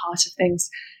labor part of things.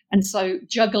 And so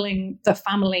juggling the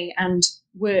family and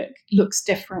work looks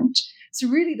different. So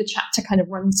really the chapter kind of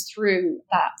runs through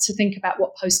that to think about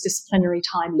what post-disciplinary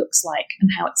time looks like and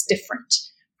how it's different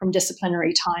from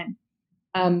disciplinary time.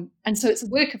 And so it's a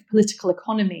work of political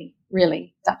economy,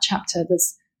 really, that chapter.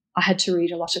 I had to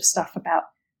read a lot of stuff about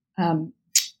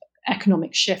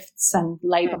economic shifts and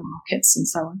labor markets and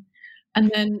so on.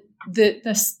 And then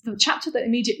the chapter that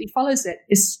immediately follows it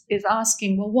is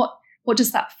asking, well, what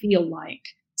does that feel like?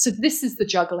 So this is the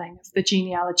juggling of the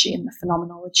genealogy and the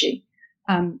phenomenology.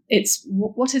 It's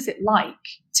what is it like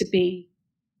to be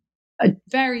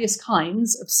various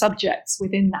kinds of subjects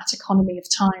within that economy of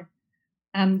time?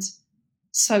 And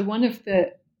so one of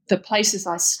the places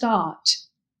I start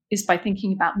is by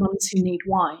thinking about mums who need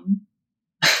wine,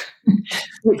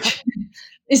 which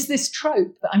is this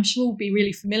trope that I'm sure will be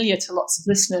really familiar to lots of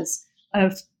listeners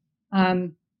of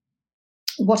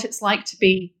what it's like to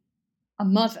be a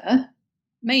mother,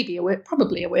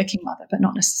 probably a working mother, but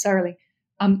not necessarily,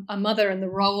 a mother, and the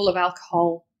role of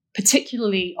alcohol,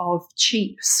 particularly of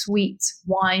cheap, sweet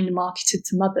wine marketed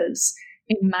to mothers,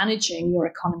 in managing your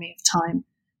economy of time.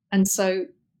 And so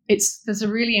there's a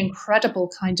really incredible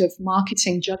kind of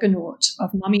marketing juggernaut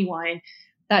of mummy wine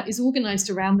that is organized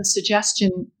around the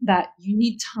suggestion that you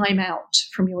need time out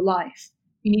from your life.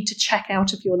 You need to check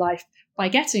out of your life by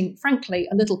getting, frankly,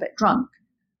 a little bit drunk,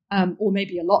 or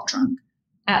maybe a lot drunk,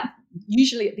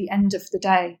 usually at the end of the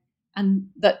day. And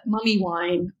that mummy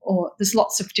wine, or there's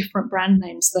lots of different brand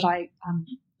names that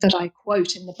I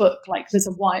quote in the book. Like there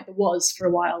was for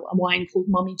a while a wine called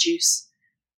Mummy Juice,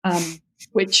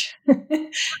 which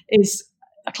is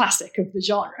a classic of the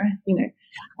genre,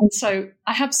 And so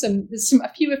I have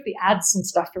a few of the ads and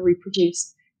stuff are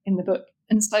reproduced in the book.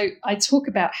 And so I talk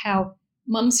about how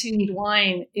Mums Who Need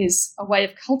Wine is a way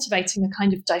of cultivating a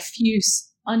kind of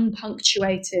diffuse,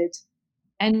 unpunctuated,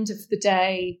 end of the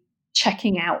day,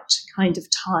 checking out kind of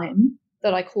time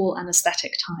that I call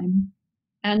anesthetic time.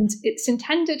 And it's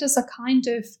intended as a kind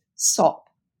of sop,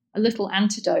 a little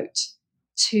antidote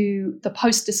to the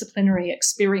post-disciplinary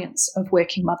experience of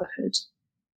working motherhood.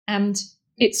 And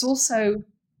it's also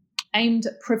aimed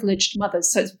at privileged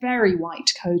mothers. So it's very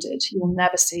white-coded. You will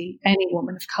never see any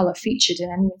woman of color featured in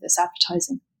any of this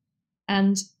advertising.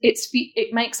 And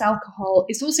it makes alcohol.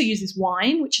 It also uses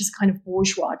wine, which is a kind of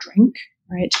bourgeois drink,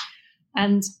 right?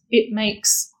 And it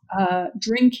makes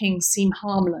drinking seem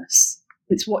harmless.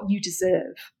 It's what you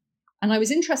deserve. And I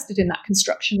was interested in that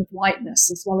construction of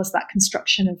whiteness as well as that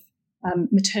construction of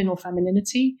maternal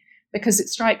femininity, because it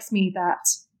strikes me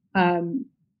that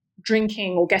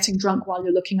drinking or getting drunk while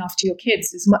you're looking after your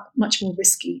kids is much more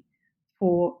risky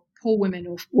for poor women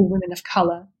or women of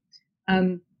color,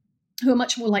 who are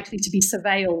much more likely to be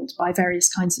surveilled by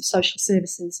various kinds of social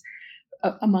services,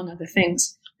 among other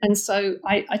things. And so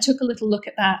I took a little look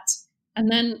at that. And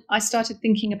then I started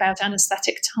thinking about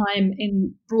anesthetic time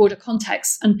in broader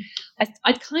contexts. And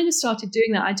I'd kind of started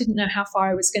doing that. I didn't know how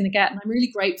far I was going to get. And I'm really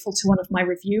grateful to one of my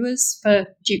reviewers for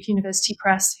Duke University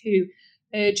Press who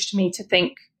urged me to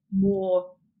think more,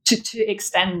 to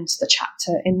extend the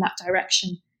chapter in that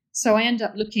direction. So I ended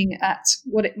up looking at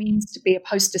what it means to be a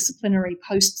post-disciplinary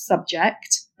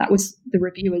post-subject. That was the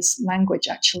reviewer's language,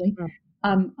 actually,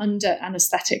 under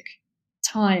anesthetic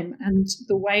time, and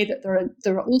the way that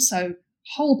there are also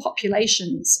whole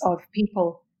populations of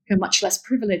people who are much less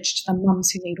privileged than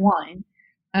Mums Who Need Wine,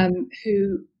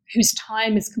 whose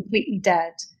time is completely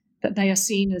dead, that they are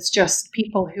seen as just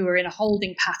people who are in a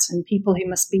holding pattern, people who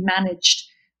must be managed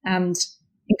and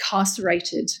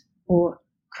incarcerated or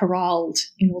corralled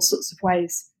in all sorts of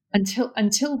ways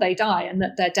until they die, and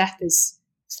that their death is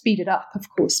speeded up, of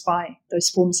course, by those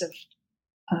forms of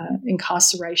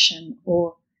incarceration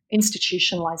or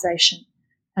institutionalization.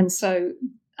 And so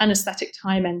anesthetic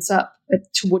time ends up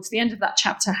towards the end of that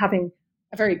chapter having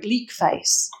a very bleak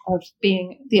face of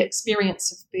being the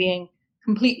experience of being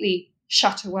completely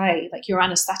shut away, like your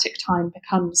anesthetic time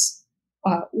becomes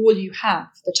all you have,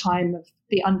 the time of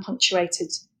the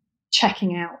unpunctuated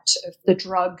checking out of the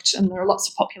drugged. And there are lots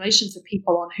of populations of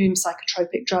people on whom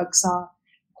psychotropic drugs are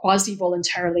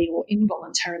quasi-voluntarily or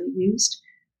involuntarily used.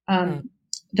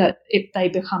 That they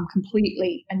become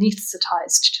completely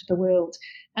anesthetized to the world,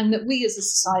 and that we as a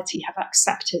society have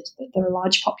accepted that there are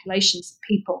large populations of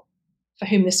people for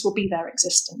whom this will be their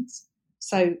existence.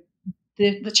 So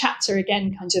the chapter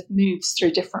again kind of moves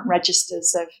through different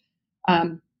registers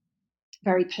of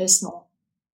very personal,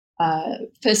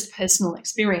 first personal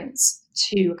experience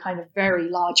to a kind of very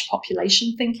large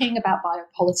population thinking about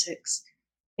biopolitics.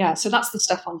 Yeah, so that's the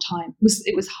stuff on time.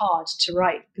 It was hard to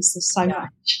write because there's so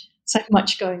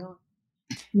much going on.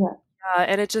 Yeah.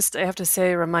 And it just, I have to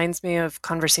say, reminds me of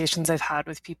conversations I've had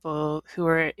with people who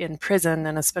are in prison,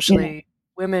 and especially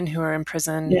women who are in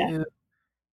prison who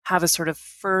have a sort of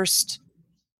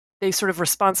they sort of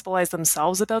responsibilize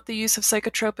themselves about the use of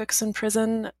psychotropics in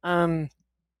prison. And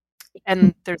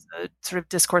there's a sort of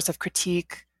discourse of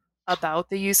critique about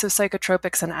the use of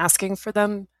psychotropics and asking for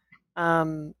them.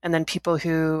 And then people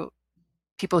who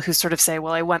sort of say,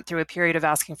 well, I went through a period of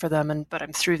asking for them, but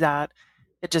I'm through that.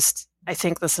 It just, I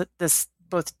think this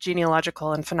both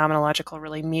genealogical and phenomenological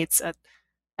really meets at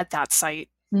that site.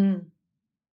 Mm.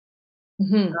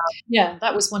 Mm-hmm. Yeah,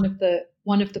 that was one of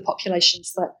the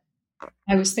populations that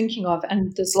I was thinking of,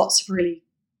 and there's lots of really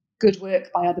good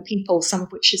work by other people, some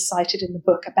of which is cited in the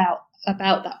book about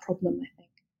that problem, I think.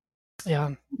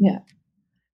 Yeah. Yeah.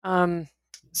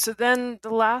 So then the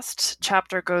last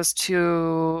chapter goes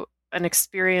to an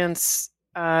experience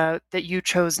that you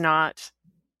chose not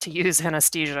to use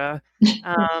anesthesia.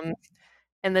 And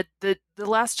the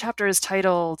last chapter is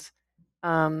titled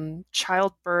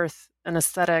Childbirth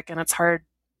Anesthetic, and it's hard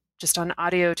just on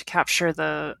audio to capture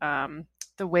the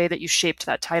way that you shaped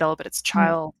that title, but it's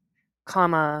child,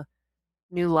 comma,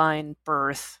 new line,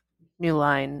 birth, new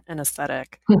line,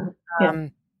 anesthetic.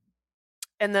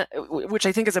 And which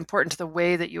I think is important to the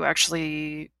way that you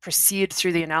actually proceed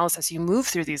through the analysis. You move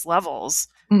through these levels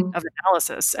of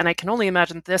analysis, and I can only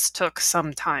imagine this took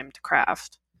some time to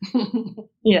craft.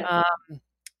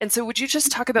 And so would you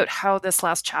just talk about how this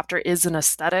last chapter is an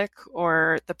aesthetic,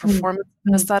 or the performance of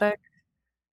an aesthetic?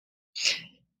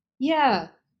 Yeah.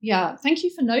 Thank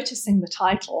you for noticing the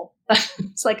title.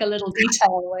 It's like a little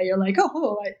detail where you're like,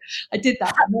 oh, I did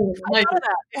that.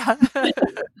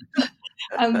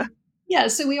 Yeah,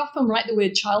 so we often write the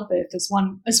word childbirth as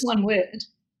one word,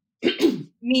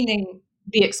 meaning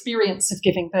the experience of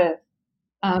giving birth.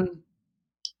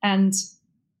 And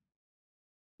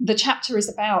the chapter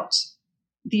is about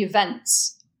the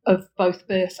events of both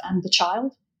birth and the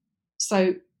child.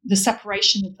 So the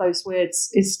separation of those words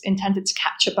is intended to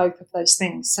capture both of those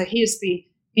things. So here's the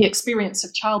experience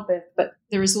of childbirth, but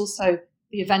there is also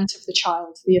the event of the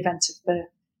child, the event of birth.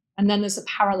 And then there's a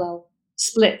parallel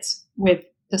split with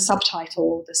the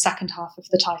subtitle, the second half of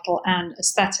the title, and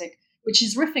aesthetic, which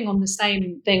is riffing on the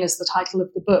same thing as the title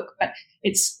of the book, but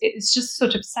it's just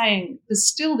sort of saying there's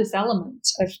still this element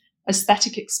of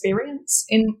aesthetic experience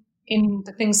in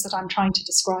the things that I'm trying to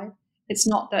describe. It's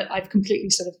not that I've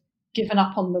completely sort of given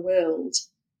up on the world,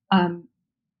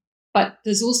 but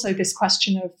there's also this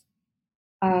question of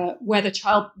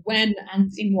when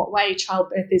and in what way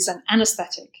childbirth is an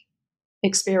anesthetic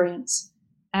experience.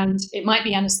 And it might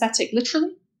be anesthetic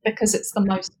literally because it's the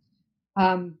most,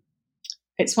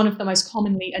 it's one of the most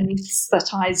commonly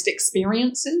anesthetized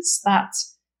experiences that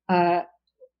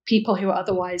people who are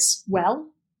otherwise well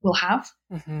will have.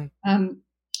 Mm-hmm.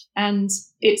 And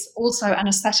it's also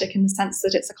anesthetic in the sense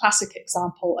that it's a classic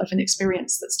example of an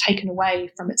experience that's taken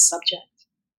away from its subject.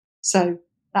 So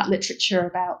that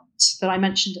literature that I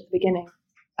mentioned at the beginning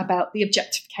about the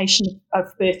objectification of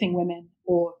birthing women,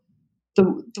 or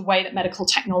the way that medical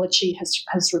technology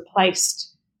has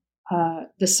replaced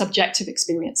the subjective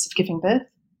experience of giving birth,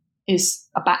 is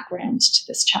a background to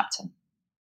this chapter.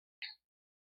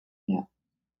 Yeah.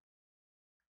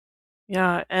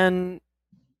 Yeah, and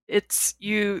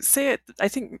you say it, I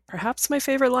think perhaps my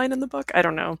favorite line in the book, I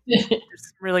don't know,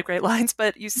 there's really great lines,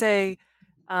 but you say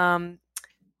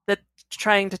that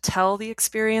trying to tell the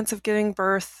experience of giving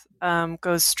birth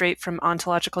goes straight from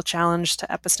ontological challenge to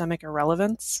epistemic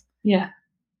irrelevance. Yeah.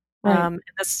 Right. And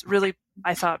that's really,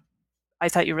 I thought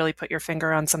you really put your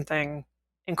finger on something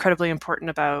incredibly important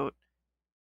about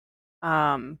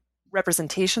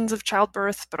representations of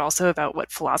childbirth, but also about what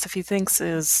philosophy thinks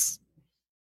is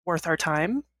worth our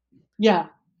time. Yeah.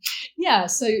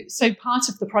 So part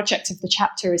of the project of the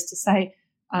chapter is to say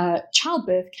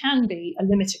childbirth can be a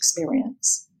limit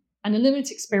experience. And a limit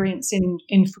experience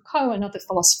in Foucault and other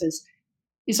philosophers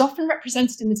is often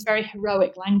represented in this very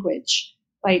heroic language.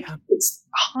 Like, it's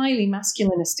a highly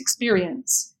masculinist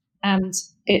experience. And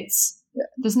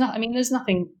there's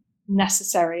nothing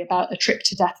necessary about a trip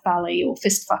to Death Valley or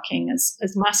fist fucking as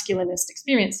masculinist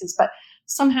experiences, but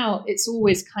somehow it's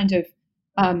always kind of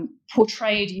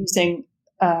portrayed using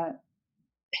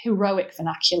heroic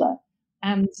vernacular.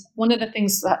 And one of the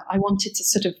things that I wanted to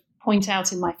sort of point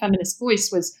out in my feminist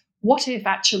voice was, what if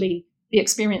actually the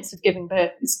experience of giving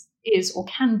birth is or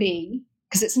can be,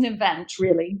 because it's an event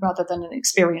really rather than an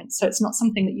experience. So it's not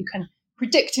something that you can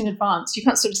predict in advance. You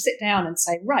can't sort of sit down and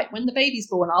say, right, when the baby's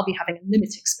born, I'll be having a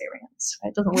limit experience.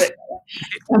 It doesn't work that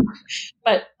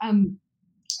way.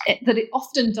 That it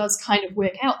often does kind of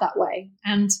work out that way.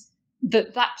 And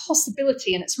that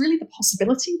possibility, and it's really the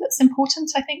possibility that's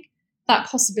important, I think, that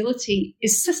possibility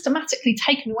is systematically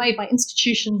taken away by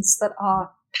institutions that are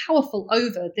powerful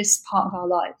over this part of our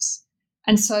lives.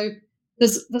 And so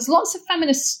there's lots of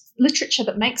feminist literature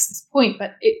that makes this point,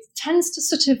 but it tends to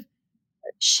sort of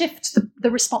shift the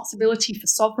responsibility for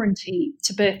sovereignty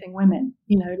to birthing women.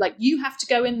 You know, like, you have to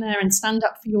go in there and stand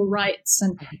up for your rights,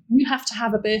 and you have to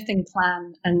have a birthing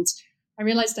plan. And I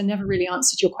realized I never really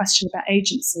answered your question about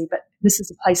agency, but this is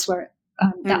a place where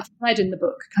that thread in the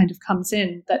book kind of comes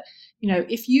in, that, you know,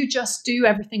 if you just do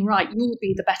everything right, you'll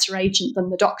be the better agent than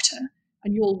the doctor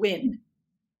and you'll win.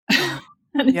 And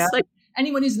it's like,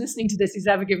 anyone who's listening to this who's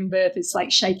ever given birth is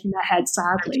like shaking their head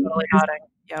sadly.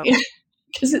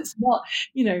 Because it's not,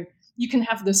 you know, you can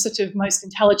have the sort of most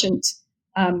intelligent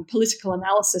political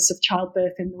analysis of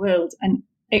childbirth in the world, and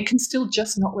it can still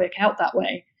just not work out that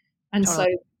way. And so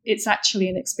it's actually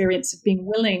an experience of being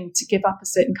willing to give up a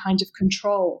certain kind of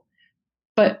control.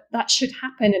 But that should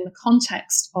happen in the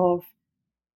context of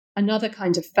another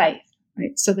kind of faith,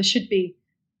 right? So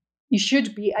you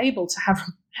should be able to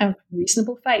have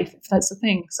reasonable faith, if that's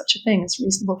such a thing as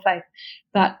reasonable faith,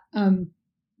 that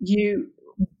you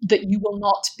will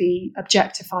not be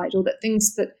objectified, or that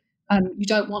things that you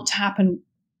don't want to happen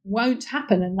won't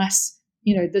happen unless,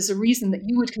 you know, there's a reason that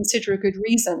you would consider a good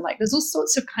reason. Like, there's all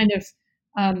sorts of kind of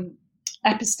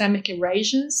epistemic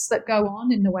erasures that go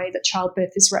on in the way that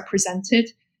childbirth is represented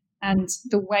and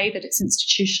the way that it's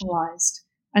institutionalized.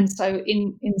 And so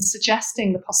in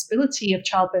suggesting the possibility of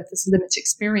childbirth as a limit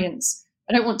experience,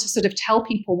 I don't want to sort of tell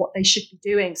people what they should be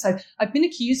doing. So I've been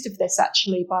accused of this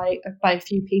actually by a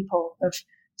few people, of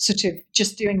sort of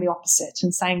just doing the opposite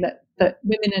and saying that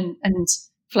women and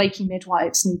flaky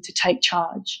midwives need to take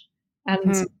charge.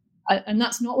 And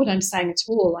that's not what I'm saying at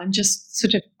all. I'm just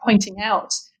sort of pointing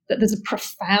out that there's a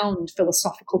profound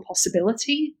philosophical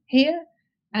possibility here.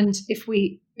 And if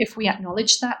we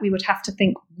acknowledge that, we would have to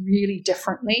think really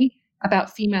differently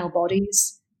about female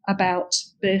bodies, about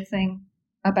birthing,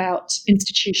 about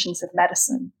institutions of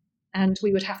medicine. And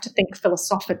we would have to think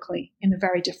philosophically in a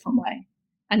very different way.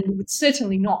 And we would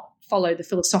certainly not follow the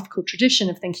philosophical tradition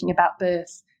of thinking about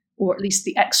birth, or at least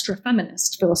the extra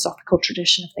feminist philosophical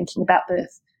tradition of thinking about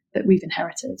birth that we've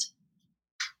inherited.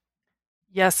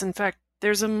 Yes, in fact,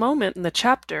 there's a moment in the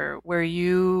chapter where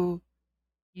you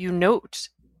note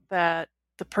that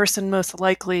the person most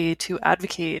likely to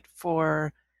advocate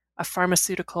for a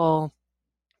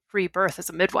pharmaceutical-free birth is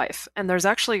a midwife. And there's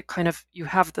actually you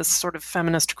have this sort of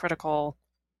feminist critical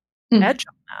edge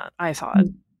on that, I thought.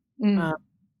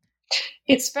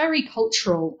 It's very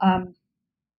cultural.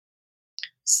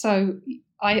 So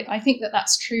I think that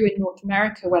that's true in North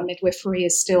America, where midwifery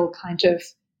is still kind of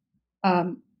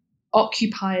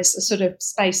occupies a sort of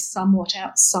space somewhat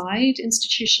outside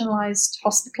institutionalized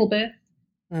hospital birth.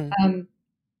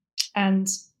 And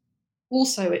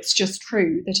also it's just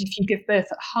true that if you give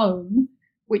birth at home,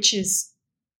 which is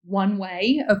one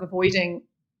way of avoiding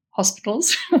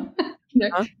hospitals,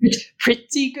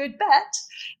 pretty good bet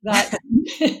that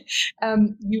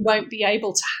you won't be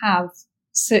able to have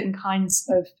certain kinds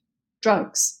of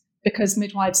drugs because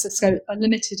midwives are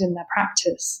limited in their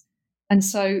practice. And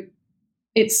so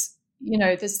it's,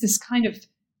 there's this kind of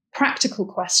practical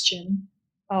question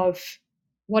of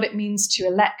what it means to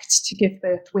elect to give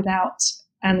birth without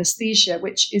anesthesia,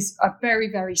 which is a very,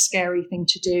 very scary thing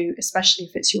to do, especially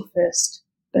if it's your first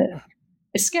birth.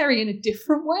 It's scary in a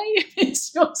different way if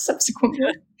it's your subsequent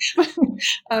birth.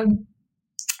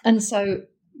 And so,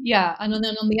 yeah. And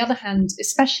then on the other hand,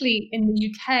 especially in the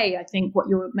UK, I think what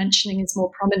you're mentioning is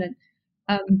more prominent.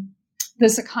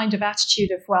 There's a kind of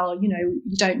attitude of, well,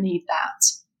 you don't need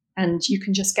that and you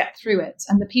can just get through it.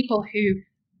 And the people who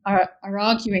are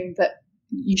arguing that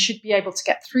you should be able to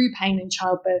get through pain in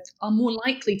childbirth are more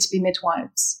likely to be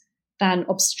midwives than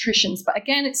obstetricians. But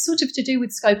again, it's sort of to do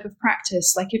with scope of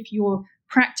practice. Like if your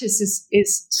practice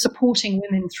is supporting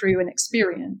women through an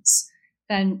experience,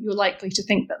 then you're likely to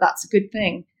think that that's a good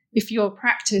thing. If your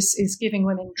practice is giving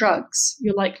women drugs,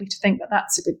 you're likely to think that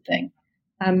that's a good thing.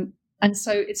 And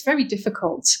so it's very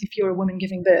difficult if you're a woman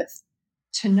giving birth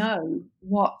to know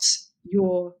what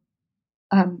your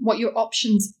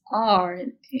options are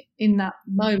in that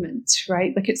moment,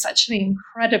 right? Like it's actually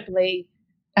incredibly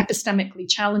epistemically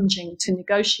challenging to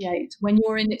negotiate when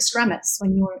you're in extremis,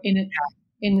 when you're in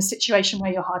a situation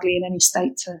where you're hardly in any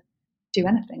state to do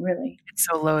anything, really. It's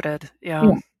so loaded.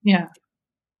 Yeah.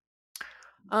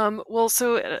 Well,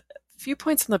 so at a few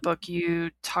points in the book,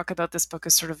 you talk about this book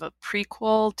as sort of a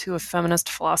prequel to a feminist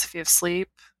philosophy of sleep.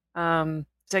 Did I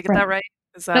get that right?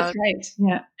 That's right.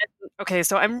 Yeah. Okay,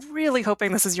 so I'm really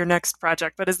hoping this is your next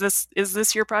project, but is this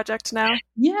your project now?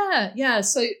 Yeah.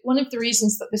 So one of the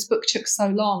reasons that this book took so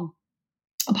long,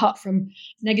 apart from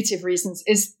negative reasons,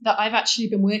 is that I've actually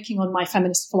been working on my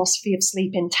feminist philosophy of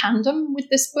sleep in tandem with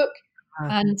this book.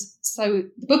 And so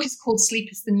the book is called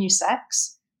Sleep is the New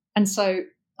Sex. And so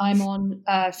I'm on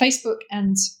Facebook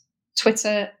and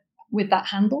Twitter with that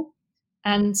handle.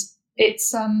 And it's,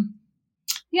 so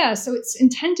it's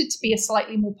intended to be a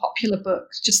slightly more popular book,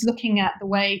 just looking at the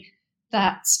way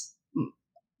that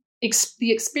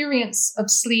the experience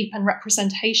of sleep and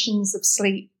representations of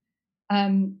sleep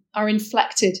are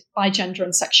inflected by gender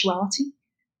and sexuality.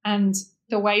 And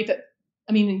the way that,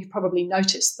 you've probably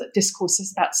noticed that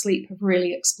discourses about sleep have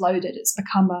really exploded. It's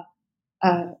become a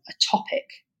topic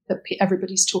that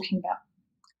everybody's talking about.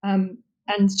 And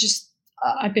just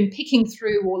I've been picking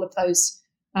through all of those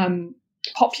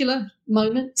popular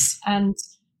moments and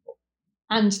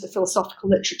the philosophical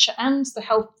literature and the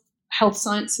health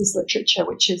sciences literature,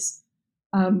 which is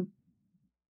a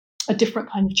different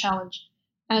kind of challenge,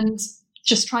 and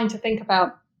just trying to think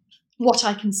about what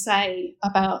I can say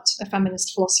about a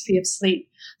feminist philosophy of sleep.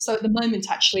 So at the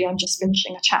moment, actually, I'm just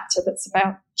finishing a chapter that's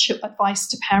about advice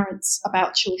to parents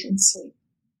about children's sleep.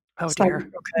 Oh,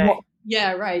 dear.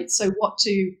 Okay. Right. So what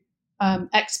do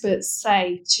experts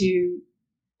say to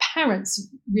parents,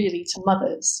 really to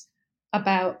mothers,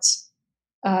 about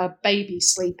baby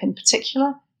sleep in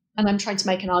particular? And I'm trying to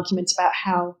make an argument about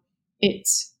how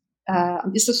it's a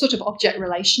sort of object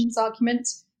relations argument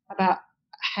about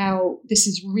how this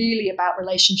is really about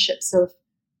relationships of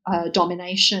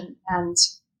domination and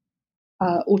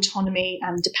autonomy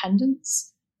and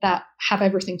dependence that have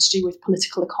everything to do with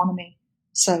political economy.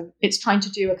 So it's trying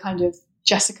to do a kind of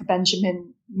Jessica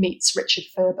Benjamin meets Richard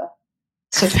Ferber.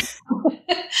 So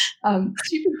two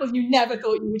people you never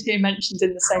thought you would hear mentioned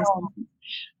in the same sentence.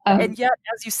 And yet,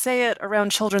 as you say it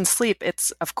around children's sleep,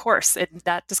 it's, of course,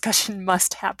 that discussion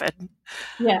must happen.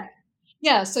 Yeah.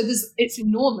 Yeah, so it's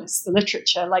enormous, the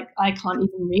literature. Like, I can't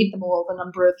even read them all, the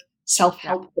number of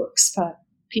self-help books for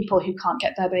people who can't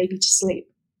get their baby to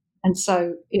sleep. And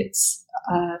so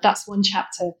that's one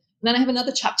chapter. And then I have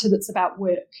another chapter that's about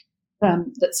work,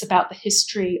 that's about the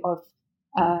history of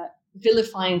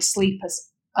vilifying sleep as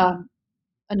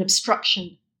an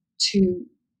obstruction to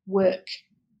work,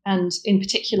 and in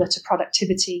particular to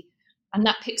productivity. And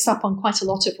that picks up on quite a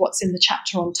lot of what's in the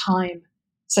chapter on time.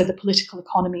 So the political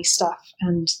economy stuff,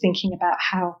 and thinking about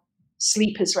how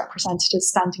sleep is represented as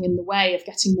standing in the way of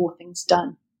getting more things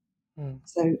done.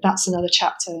 So that's another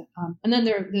chapter. And then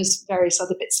there's various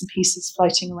other bits and pieces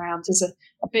floating around. There's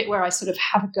a bit where I sort of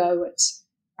have a go at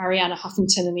Arianna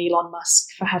Huffington and Elon Musk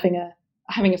for having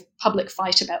a public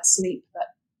fight about sleep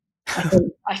that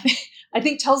I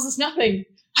think tells us nothing.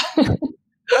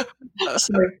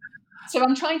 So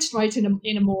I'm trying to write in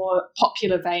a more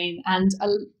popular vein, and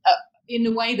in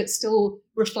a way that still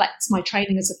reflects my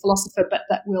training as a philosopher, but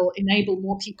that will enable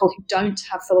more people who don't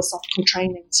have philosophical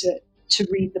training to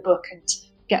read the book and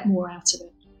get more out of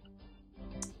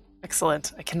it.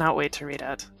 Excellent. I cannot wait to read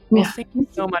it. Well, thank you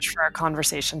so much for our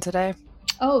conversation today.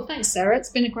 Oh, thanks, Sarah. It's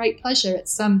been a great pleasure.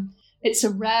 It's a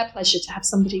rare pleasure to have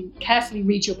somebody carefully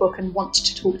read your book and want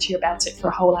to talk to you about it for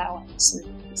a whole hour. So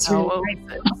it's really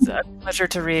great. It's a pleasure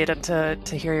to read and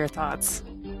to hear your thoughts.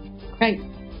 Great.